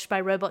being watched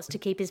by robots to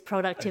keep his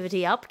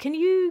productivity up. Can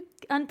you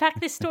unpack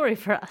this story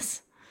for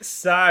us?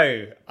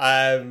 So,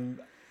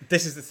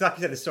 this is, like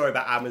you said, the story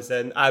about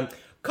Amazon.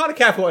 Kind of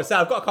careful what I say.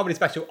 I've got a comedy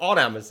special on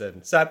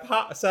Amazon, so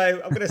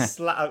I'm going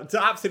to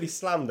absolutely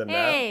slam them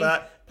now.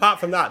 But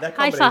apart from that, they're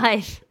comedy.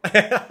 High five.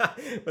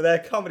 But their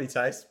comedy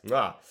taste.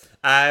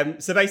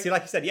 So basically,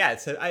 like you said,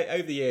 so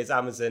over the years,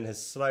 Amazon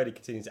has slowly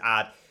continued to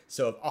add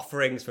sort of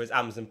offerings for its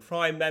Amazon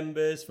Prime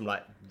members, from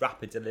like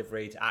rapid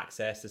delivery to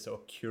access to sort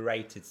of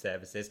curated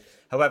services.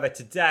 However,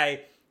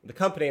 today, the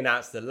company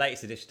announced the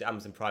latest addition to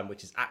Amazon Prime,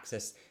 which is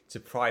access to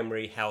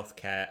primary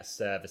healthcare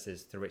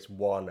services through its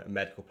One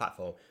Medical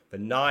platform for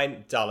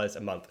 $9 a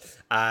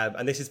month.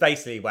 And this is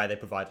basically where they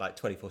provide like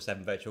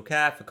 24/7 virtual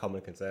care for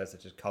common concerns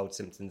such as cold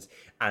symptoms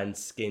and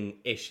skin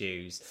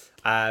issues.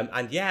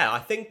 And yeah, I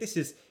think this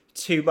is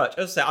too much.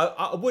 As I say,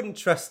 I wouldn't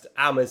trust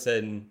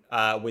Amazon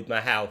with my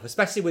health,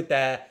 especially with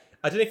their...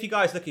 I don't know if you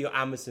guys look at your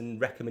Amazon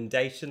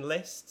recommendation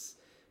lists,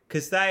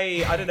 because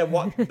I don't know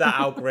what that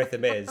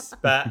algorithm is,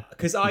 but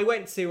because I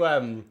went to,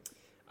 I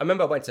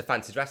remember I went to a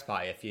fancy dress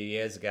party a few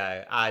years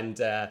ago, and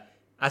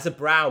as a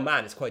brown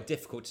man, it's quite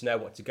difficult to know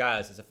what to go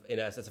as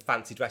a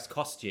fancy dress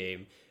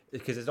costume,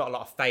 because there's not a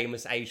lot of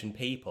famous Asian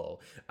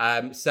people.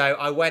 So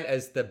I went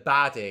as the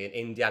baddie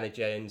in Indiana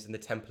Jones and the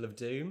Temple of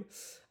Doom.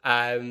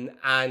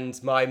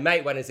 And my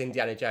mate went as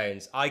Indiana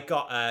Jones. I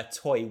got a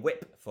toy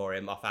whip for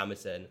him off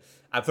Amazon.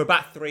 And for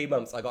about 3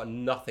 months, I got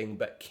nothing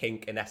but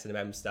kink and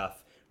S&M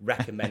stuff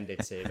recommended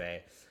to me.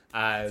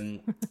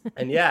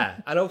 And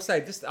yeah, and also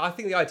just I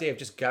think the idea of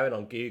just going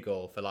on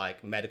Google for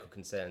like medical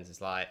concerns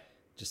is like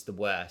just the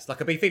worst.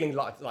 Like I've been feeling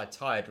like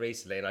tired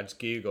recently, and I just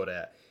Googled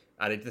it,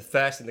 and the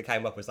first thing that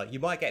came up was like, you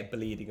might get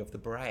bleeding of the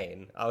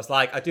brain. I was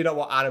like, I do not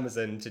want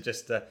Amazon to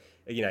just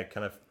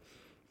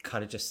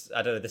kind of just,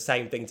 I don't know, the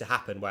same thing to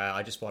happen where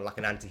I just want like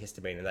an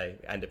antihistamine and they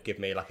end up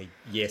giving me like a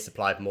year's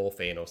supply of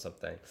morphine or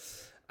something.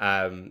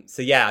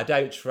 So yeah, I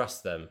don't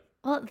trust them.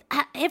 Well,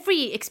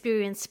 every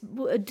experience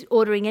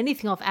ordering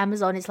anything off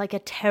Amazon is like a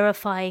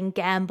terrifying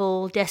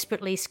gamble,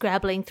 desperately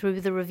scrabbling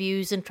through the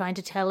reviews and trying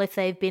to tell if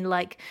they've been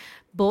like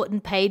bought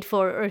and paid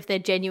for, or if they're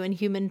genuine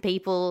human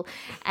people,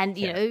 and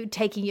you know,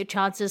 taking your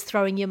chances,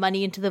 throwing your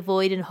money into the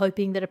void and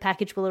hoping that a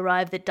package will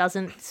arrive that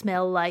doesn't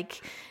smell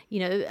like, you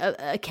know,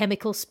 a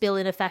chemical spill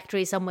in a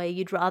factory somewhere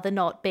you'd rather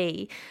not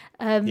be.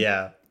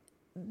 But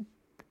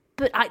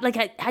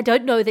I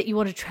don't know that you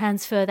want to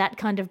transfer that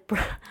kind of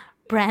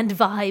brand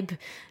vibe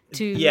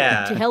to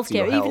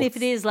healthcare, even if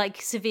it is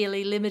like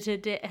severely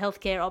limited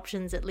healthcare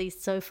options, at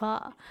least so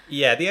far.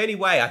 Yeah, the only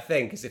way I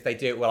think is if they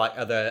do it like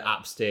other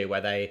apps do,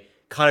 where they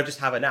kind of just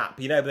have an app,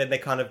 you know, but then they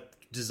kind of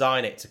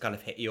design it to kind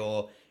of hit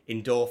your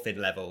endorphin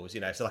levels, you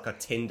know, so like a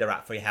Tinder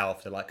app for your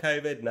health, they're like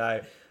COVID,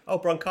 no, oh,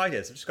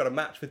 bronchitis, I've just got a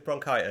match with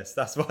bronchitis.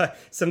 That's why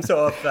some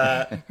sort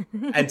of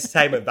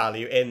entertainment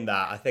value in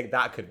that. I think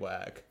that could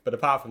work, but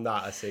apart from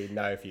that, I see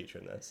no future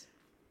in this.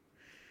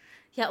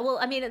 Yeah, well,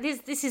 I mean,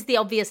 this is the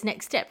obvious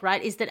next step,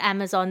 right? Is that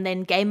Amazon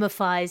then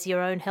gamifies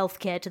your own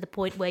healthcare to the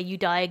point where you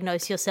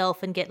diagnose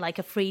yourself and get like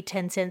a free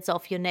 10 cents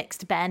off your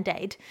next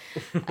Band-Aid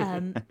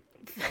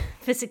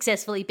for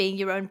successfully being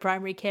your own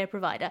primary care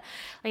provider.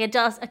 Like it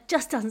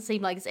just doesn't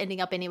seem like it's ending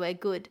up anywhere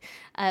good.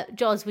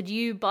 Joz, would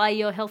you buy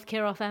your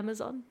healthcare off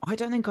Amazon? I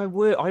don't think I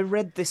would. I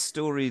read this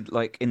story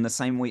like in the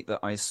same week that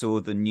I saw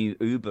the new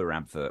Uber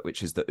advert,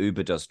 which is that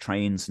Uber does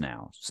trains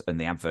now,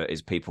 and the advert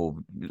is people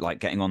like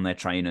getting on their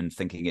train and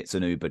thinking it's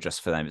an Uber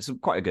just for them. It's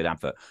quite a good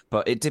advert,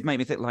 but it did make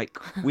me think like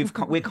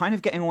we're kind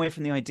of getting away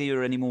from the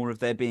idea anymore of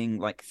there being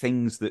like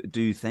things that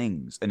do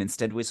things, and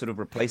instead we're sort of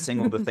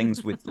replacing all the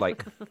things with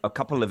like a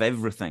couple of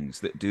everythings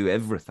that do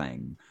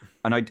everything.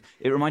 And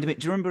it reminded me,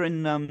 do you remember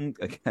in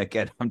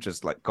again, I'm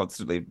just like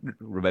constantly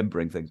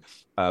remembering things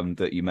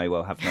that you may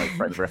well have no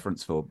frame of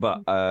reference for,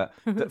 but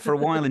that for a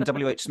while in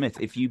WH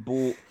Smith, if you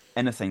bought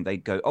anything,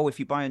 they'd go, oh, if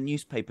you buy a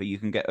newspaper you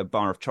can get a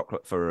bar of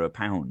chocolate for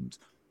 £1.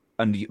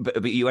 And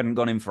but you hadn't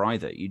gone in for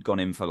either. You'd gone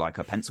in for like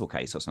a pencil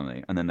case or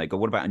something, and then they go,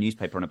 what about a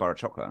newspaper and a bar of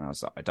chocolate? And I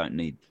was like, I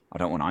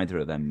don't want either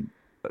of them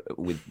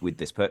with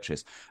this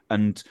purchase.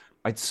 And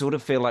I sort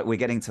of feel like we're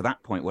getting to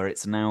that point where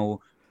it's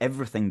now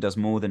everything does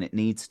more than it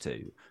needs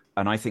to.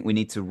 And I think we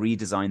need to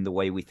redesign the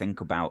way we think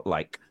about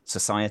like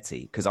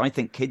society, because I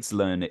think kids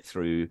learn it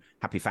through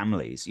Happy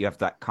Families. You have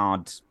that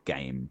card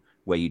game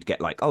where you'd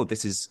get like, oh,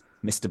 this is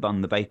Mr.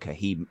 Bun the baker,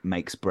 he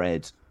makes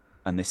bread,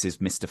 and this is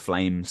Mr.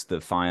 Flames the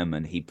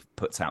fireman, he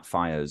puts out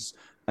fires.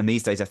 And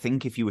these days, I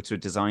think if you were to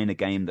design a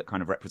game that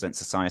kind of represents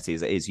society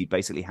as it is, you'd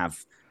basically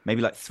have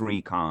maybe like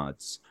 3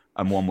 cards.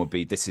 And one would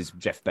be, this is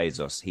Jeff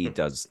Bezos. He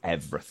does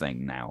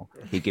everything now.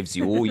 He gives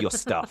you all your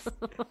stuff,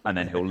 and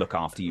then he'll look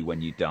after you when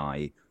you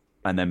die.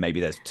 And then maybe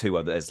there's two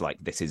others, like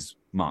this is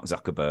Mark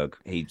Zuckerberg.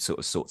 He sort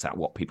of sorts out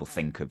what people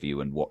think of you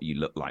and what you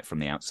look like from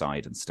the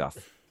outside and stuff.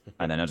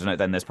 And then, I don't know,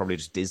 then there's probably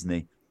just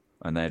Disney.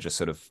 And they're just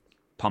sort of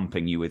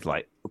pumping you with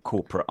like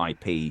corporate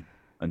IP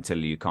until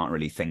you can't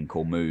really think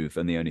or move.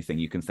 And the only thing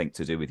you can think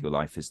to do with your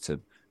life is to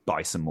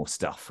buy some more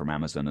stuff from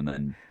Amazon and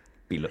then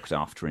be looked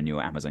after in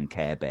your Amazon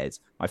Care bed.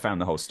 I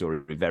found the whole story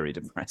very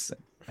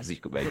depressing, as you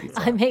could maybe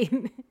tell. I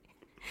mean,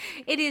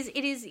 it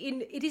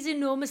is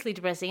enormously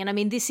depressing. And I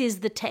mean, this is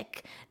the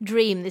tech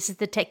dream. This is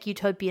the tech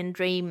utopian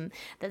dream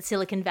that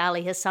Silicon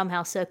Valley has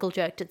somehow circle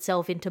jerked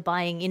itself into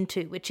buying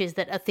into, which is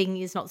that a thing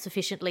is not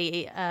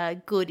sufficiently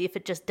good if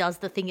it just does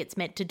the thing it's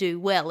meant to do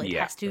well. It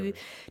has to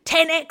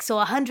 10x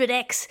or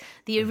 100x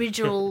the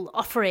original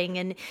offering.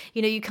 And,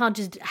 you know, you can't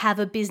just have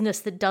a business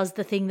that does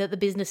the thing that the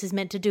business is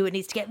meant to do. It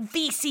needs to get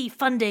VC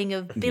funding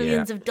of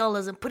billions of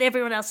dollars and put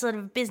everyone else out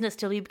of business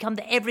till you become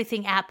the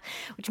everything app,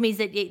 which means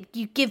that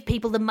you give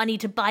people the money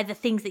to buy the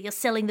things that you're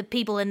selling the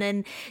people, and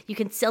then you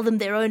can sell them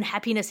their own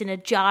happiness in a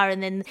jar,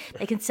 and then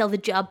they can sell the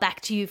jar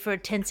back to you for a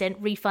 10-cent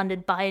refund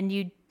and buy a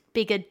new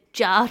bigger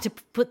jar to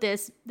put their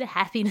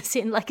happiness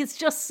in. Like, it's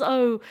just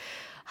so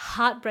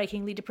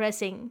heartbreakingly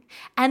depressing.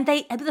 And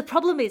the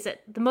problem is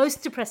that the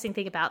most depressing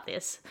thing about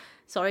this,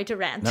 sorry to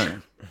rant,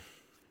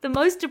 the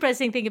most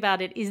depressing thing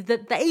about it is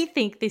that they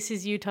think this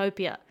is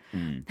utopia.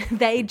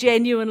 They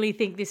genuinely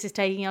think this is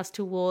taking us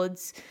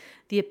towards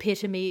the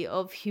epitome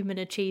of human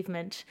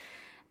achievement.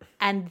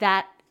 And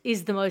that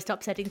is the most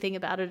upsetting thing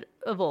about it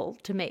of all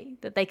to me,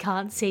 that they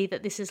can't see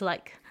that this is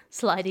like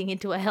sliding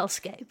into a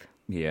hellscape.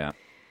 Yeah.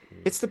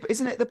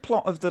 Isn't it the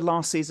plot of the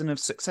last season of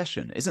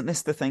Succession? Isn't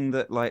this the thing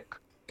that like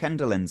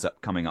Kendall ends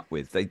up coming up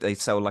with? They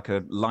sell like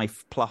a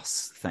Life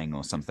Plus thing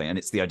or something, and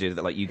it's the idea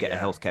that like you get a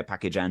healthcare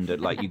package and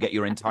like you get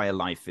your entire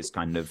life is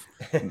kind of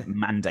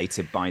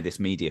mandated by this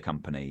media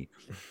company.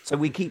 So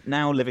we keep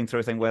now living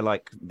through a thing where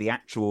like the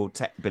actual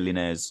tech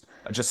billionaires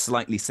are just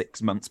slightly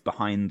 6 months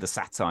behind the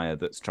satire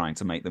that's trying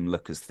to make them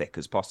look as thick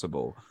as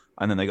possible,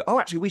 and then they go, oh,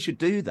 actually we should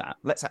do that.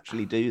 Let's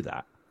actually do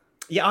that.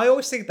 Yeah, I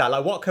always think that,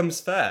 like, what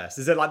comes first?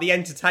 Is it, like, the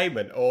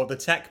entertainment or the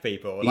tech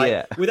people?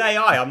 Like, with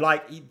AI, I'm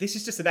like, this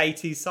is just an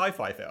 80s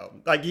sci-fi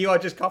film. Like, you are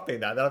just copying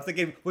that. And I'm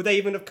thinking, would they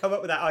even have come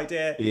up with that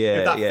idea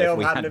if that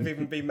film hadn't have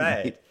even been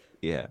made?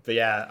 But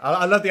yeah,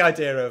 I love the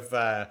idea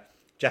of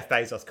Jeff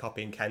Bezos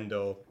copying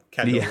Kendall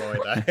Roy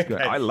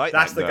there. I like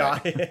That's that guy.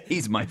 the guy.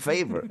 He's my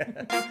favourite.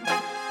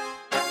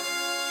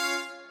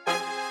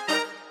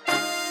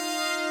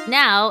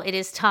 Now it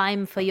is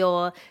time for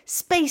your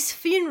space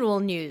funeral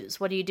news.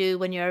 What do you do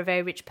when you're a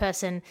very rich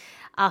person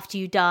after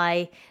you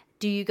die?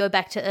 Do you go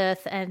back to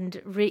Earth and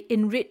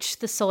enrich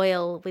the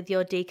soil with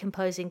your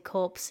decomposing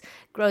corpse,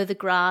 grow the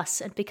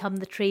grass and become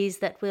the trees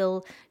that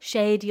will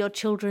shade your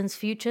children's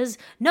futures?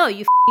 No,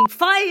 you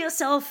fire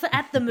yourself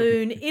at the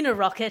moon in a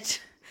rocket.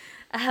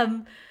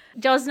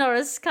 Jos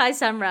Norris, Kai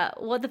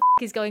Samra, what the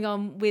is going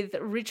on with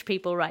rich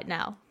people right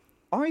now?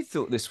 I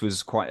thought this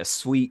was quite a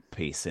sweet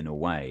piece in a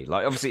way.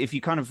 Like, obviously, if you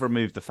kind of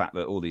remove the fact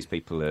that all these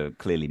people are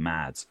clearly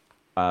mad,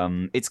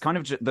 it's kind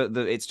of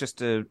it's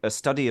just a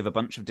study of a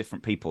bunch of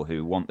different people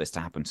who want this to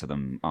happen to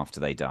them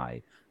after they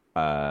die.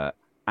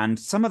 And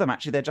some of them,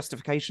 actually, their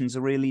justifications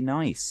are really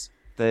nice.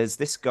 There's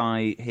this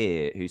guy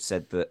here who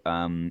said that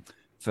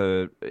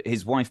for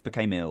his wife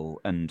became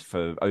ill, and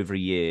for over a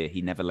year,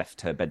 he never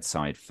left her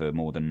bedside for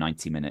more than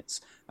 90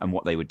 minutes. And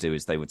what they would do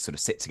is they would sort of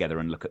sit together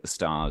and look at the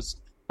stars.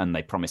 And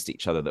they promised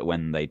each other that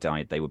when they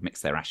died, they would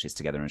mix their ashes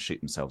together and shoot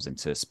themselves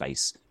into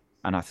space.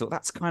 And I thought,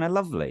 that's kind of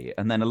lovely.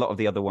 And then a lot of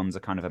the other ones are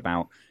kind of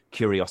about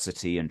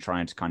curiosity and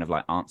trying to kind of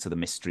like answer the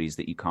mysteries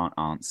that you can't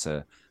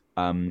answer.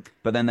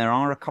 But then there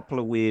are a couple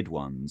of weird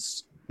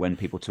ones when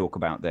people talk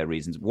about their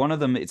reasons. One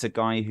of them, it's a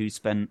guy who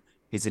spent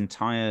his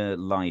entire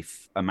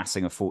life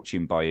amassing a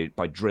fortune by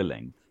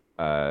drilling.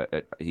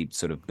 He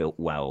sort of built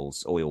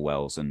wells, oil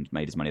wells, and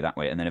made his money that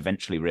way. And then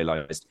eventually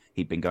realized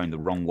he'd been going the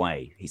wrong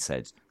way, he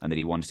said, and that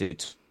he wanted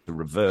to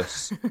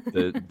reverse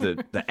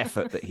the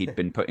effort that he'd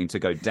been putting to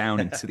go down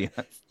into the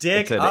earth.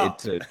 Dig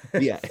up.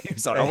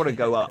 He's like, I want to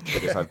go up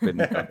because I've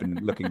been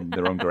looking in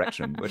the wrong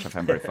direction, which I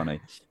found very funny.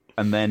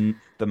 And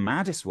then the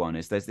maddest one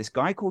is there's this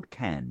guy called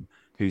Ken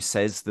who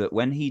says that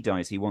when he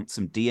dies, he wants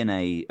some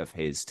DNA of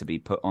his to be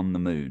put on the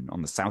moon,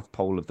 on the south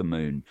pole of the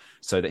moon,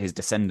 so that his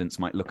descendants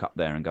might look up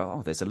there and go,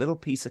 oh, there's a little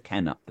piece of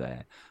Ken up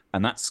there.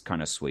 And that's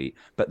kind of sweet.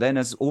 But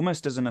then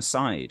almost as an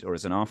aside or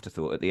as an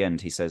afterthought at the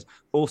end, he says,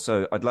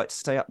 also, I'd like to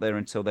stay up there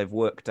until they've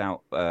worked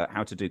out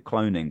how to do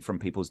cloning from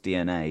people's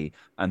DNA.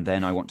 And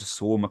then I want to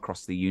swarm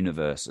across the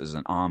universe as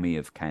an army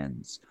of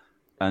Kens.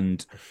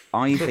 And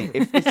I think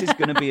if this is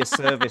going to be a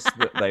service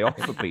that they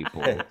offer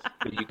people,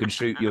 that you can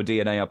shoot your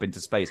DNA up into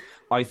space,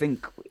 I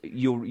think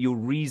your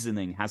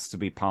reasoning has to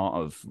be part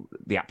of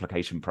the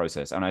application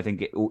process. And I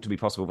think it ought to be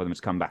possible for them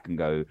to come back and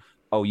go,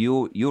 oh,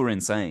 you're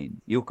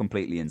insane. You're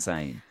completely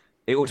insane.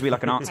 It ought to be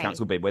like an arts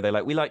council bid where they're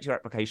like, we liked your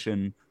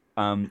application.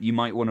 you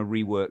might want to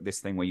rework this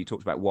thing where you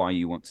talked about why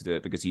you want to do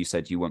it, because you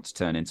said you want to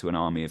turn into an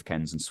army of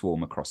Kens and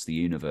swarm across the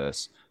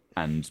universe.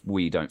 And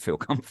we don't feel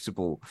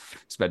comfortable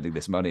spending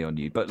this money on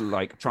you. But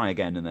like, try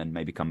again, and then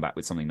maybe come back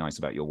with something nice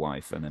about your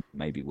wife, and then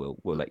maybe we'll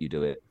let you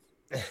do it.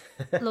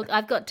 Look,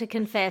 I've got to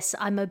confess,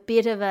 I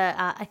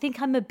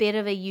think I'm a bit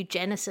of a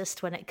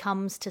eugenicist when it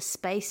comes to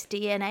space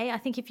DNA. I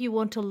think if you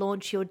want to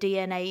launch your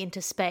DNA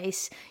into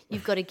space,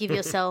 you've got to give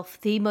yourself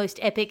the most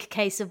epic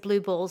case of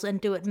blue balls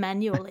and do it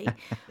manually.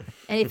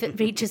 And if it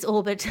reaches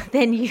orbit,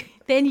 then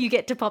you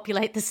get to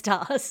populate the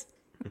stars.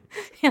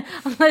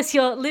 Unless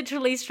you're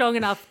literally strong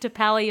enough to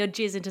power your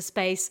jizz into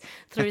space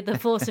through the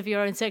force of your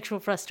own sexual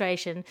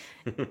frustration,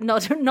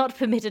 not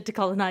permitted to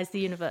colonize the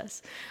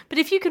universe. But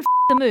if you can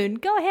the moon,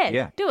 go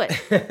ahead, do it.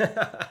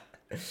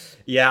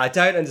 Yeah, I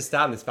don't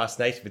understand this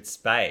fascination with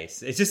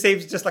space. It just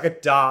seems just like a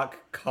dark,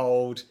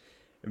 cold,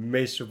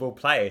 miserable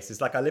place.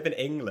 It's like I live in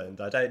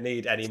England. I don't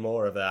need any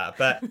more of that.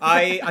 But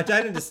I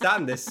don't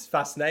understand this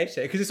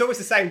fascination, because it's always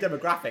the same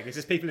demographic. It's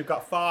just people who've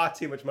got far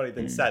too much money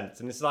than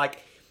sense. And it's like,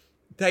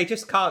 they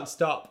just can't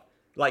stop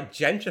like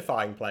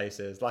gentrifying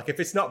places. Like if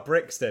it's not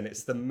Brixton,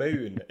 it's the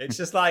moon. It's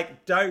just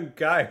like, don't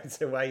go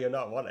to where you're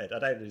not wanted. I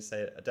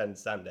don't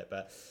understand it,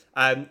 but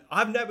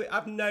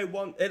I've no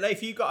one.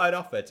 If you got an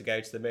offer to go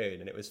to the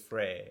moon and it was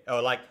free,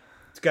 or like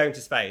to go into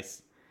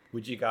space,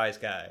 would you guys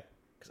go?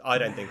 Because I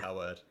don't think I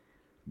would.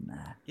 Nah.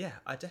 Yeah,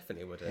 I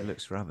definitely would. It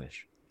looks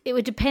rubbish. It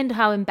would depend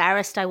how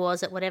embarrassed I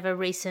was at whatever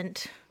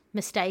recent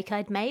mistake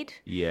I'd made.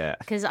 Yeah.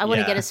 Because I want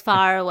to get as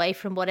far away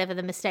from whatever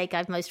the mistake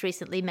I've most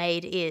recently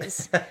made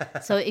is.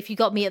 So if you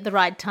got me at the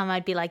right time,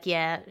 I'd be like,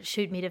 yeah,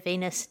 shoot me to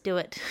Venus, do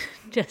it.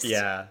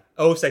 Yeah.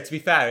 Also, to be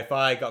fair, if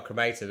I got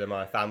cremated and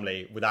my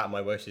family, without my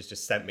wishes,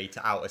 just sent me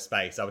to outer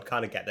space, I would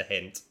kind of get the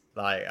hint.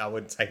 Like, I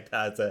wouldn't take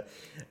that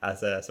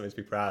as something to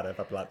be proud of.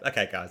 I'd be like,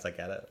 okay, guys, I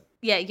get it.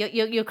 Yeah,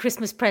 your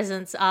Christmas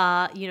presents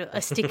are,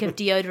 a stick of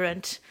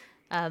deodorant,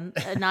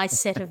 a nice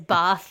set of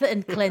bath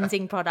and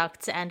cleansing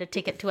products, and a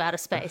ticket to outer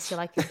space. You're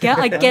like, yeah,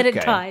 I get it,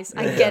 guys.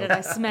 I get it.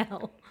 I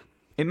smell.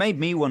 It made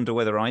me wonder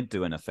whether I'd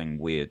do anything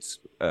weird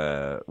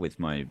with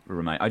my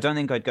roommate. I don't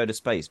think I'd go to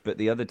space, but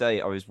the other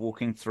day I was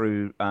walking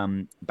through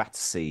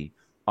Battersea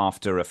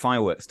after a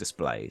fireworks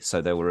display.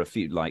 So there were a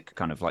few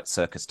kind of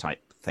circus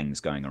type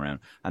things going around,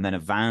 and then a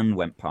van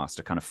went past,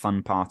 a kind of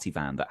fun party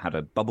van that had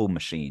a bubble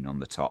machine on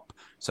the top,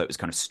 so it was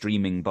kind of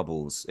streaming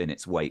bubbles in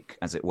its wake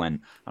as it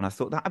went. And I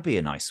thought that'd be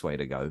a nice way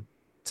to go,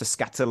 to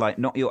scatter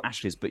not your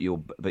ashes but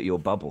your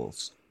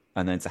bubbles,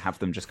 and then to have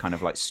them just kind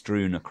of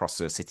strewn across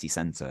a city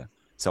centre.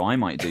 So I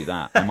might do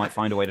that. I might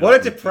find a way to.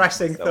 What a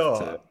depressing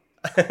thought.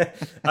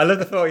 I love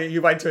the thought you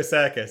went to a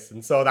circus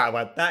and saw that and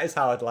went, that is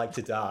how I'd like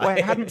to die. Well,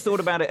 I hadn't thought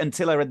about it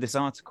until I read this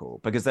article,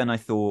 because then I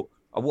thought,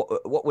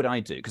 what would I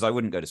do? Because I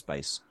wouldn't go to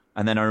space.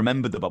 And then I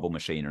remembered the bubble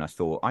machine, and I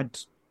thought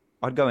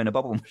I'd go in a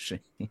bubble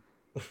machine.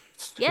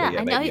 Yeah,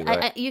 I know.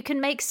 You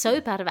can make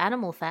soap out of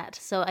animal fat,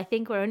 so I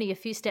think we're only a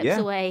few steps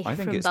away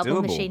from bubble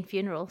doable. Machine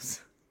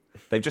funerals.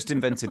 They've just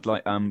invented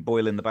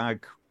boil in the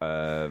bag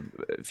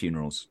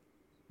funerals.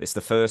 It's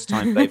the first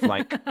time they've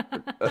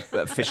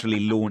officially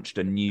launched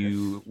a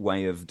new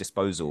way of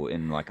disposal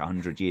in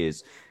 100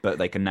 years. But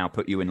they can now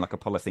put you in a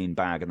polythene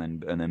bag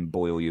and then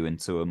boil you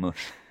into a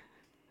mush.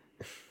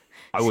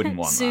 I wouldn't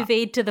want sous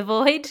vide to the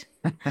void.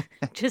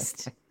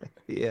 Just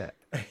yeah.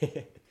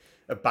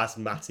 A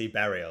basmati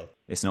burial.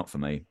 It's not for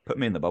me. Put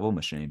me in the bubble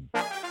machine.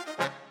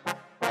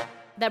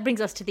 That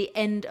brings us to the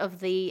end of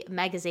the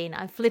magazine.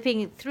 I'm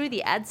flipping through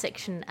the ad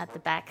section at the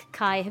back.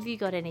 Kai, have you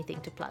got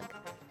anything to plug?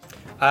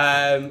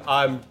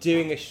 I'm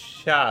doing a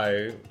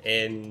show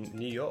in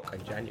New York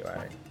in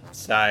January.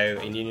 So,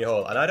 in Union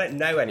Hall. And I don't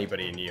know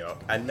anybody in New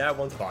York. And no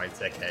one's buying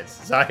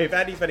tickets. So, if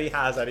anybody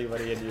has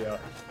anybody in New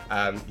York,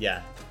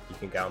 you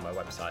can go on my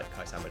website,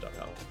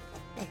 kaisamra.com.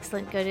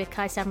 Excellent. Go to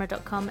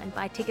kaisamra.com and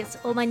buy tickets.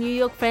 All my New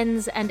York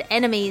friends and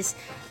enemies.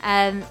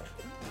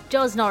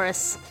 Joz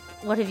Norris,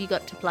 what have you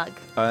got to plug?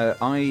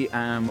 I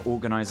am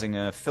organising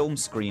a film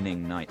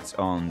screening night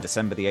on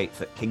December the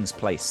 8th at King's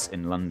Place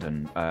in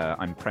London.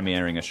 I'm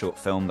premiering a short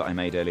film that I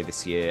made earlier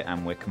this year,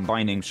 and we're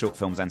combining short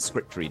films and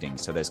script reading.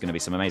 So there's going to be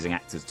some amazing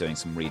actors doing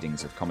some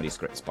readings of comedy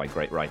scripts by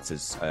great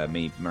writers.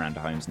 Me, Miranda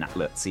Holmes, Nat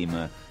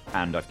Lurtzima,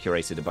 and I've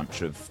curated a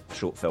bunch of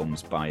short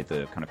films by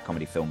the kind of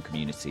comedy film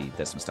community.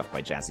 There's some stuff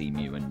by Jazz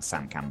Emu and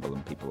Sam Campbell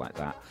and people like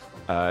that.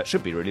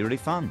 Should be really, really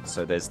fun.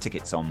 So there's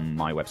tickets on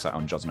my website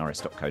on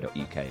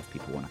josnorris.co.uk if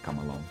people want to come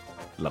along.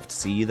 Love to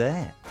see you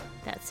there.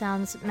 That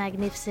sounds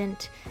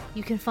magnificent.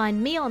 You can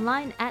find me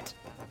online at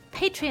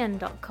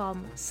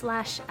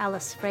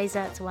patreon.com/Alice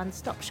Fraser. It's a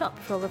one-stop shop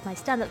for all of my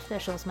stand-up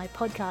specials, my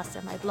podcasts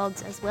and my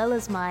blogs, as well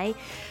as my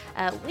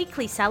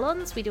weekly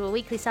salons. We do a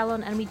weekly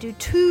salon and we do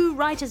 2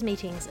 writers'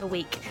 meetings a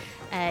week.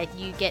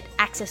 You get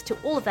access to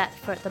all of that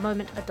for, at the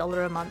moment,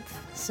 $1 a month.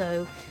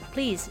 So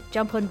please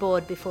jump on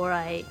board before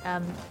I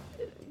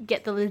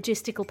get the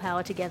logistical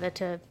power together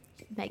to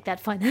make that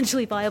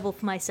financially viable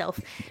for myself.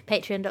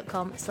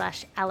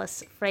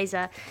 Patreon.com/Alice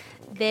Fraser.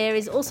 There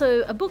is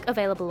also a book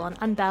available on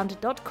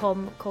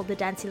unbound.com called The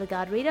Dancy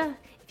Lagarde Reader,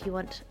 if you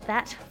want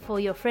that for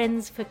your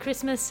friends for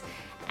Christmas.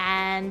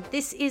 And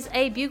this is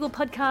a Bugle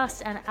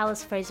podcast and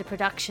Alice Fraser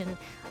production.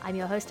 I'm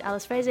your host,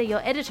 Alice Fraser. Your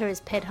editor is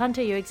Ped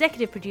Hunter. Your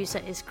executive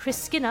producer is Chris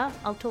Skinner.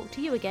 I'll talk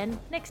to you again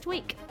next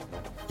week.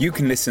 You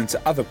can listen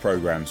to other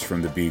programmes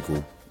from The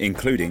Bugle,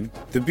 including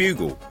The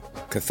Bugle,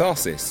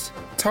 Catharsis,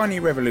 Tiny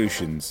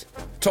Revolutions,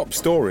 Top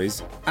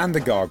Stories, and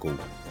The Gargle,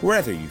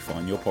 wherever you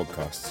find your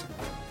podcasts.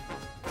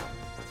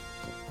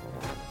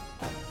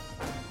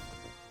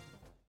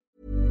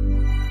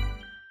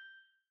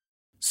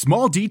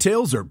 Small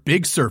details are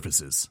big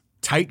surfaces.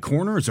 Tight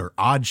corners are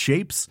odd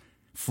shapes.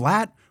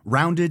 Flat,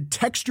 rounded,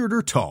 textured,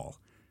 or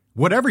tall.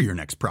 Whatever your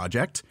next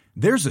project,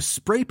 there's a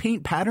spray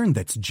paint pattern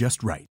that's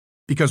just right.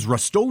 Because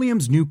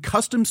Rust-Oleum's new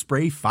Custom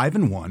Spray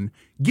 5-in-1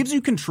 gives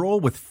you control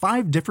with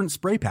 5 different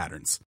spray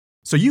patterns.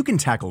 So you can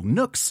tackle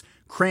nooks,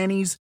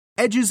 crannies,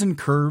 edges, and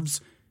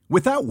curves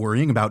without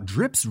worrying about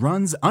drips,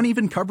 runs,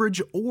 uneven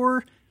coverage,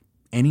 or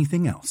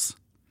anything else.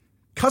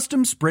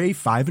 Custom Spray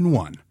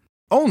 5-in-1.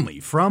 Only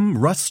from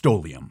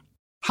Rust-Oleum.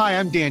 Hi,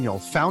 I'm Daniel,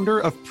 founder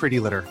of Pretty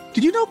Litter.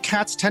 Did you know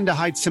cats tend to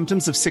hide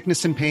symptoms of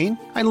sickness and pain?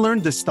 I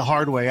learned this the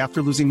hard way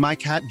after losing my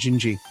cat,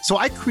 Gingy. So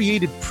I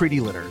created Pretty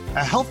Litter,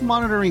 a health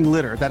monitoring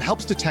litter that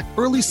helps detect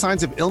early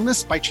signs of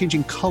illness by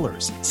changing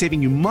colors,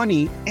 saving you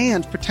money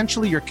and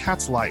potentially your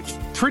cat's life.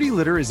 Pretty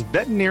Litter is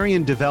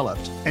veterinarian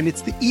developed, and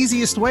it's the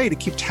easiest way to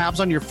keep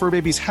tabs on your fur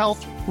baby's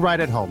health right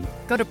at home.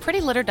 Go to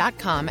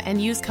prettylitter.com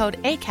and use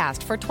code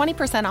ACAST for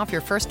 20% off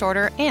your first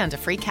order and a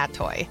free cat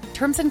toy.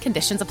 Terms and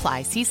conditions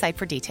apply. See site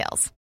for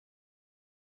details.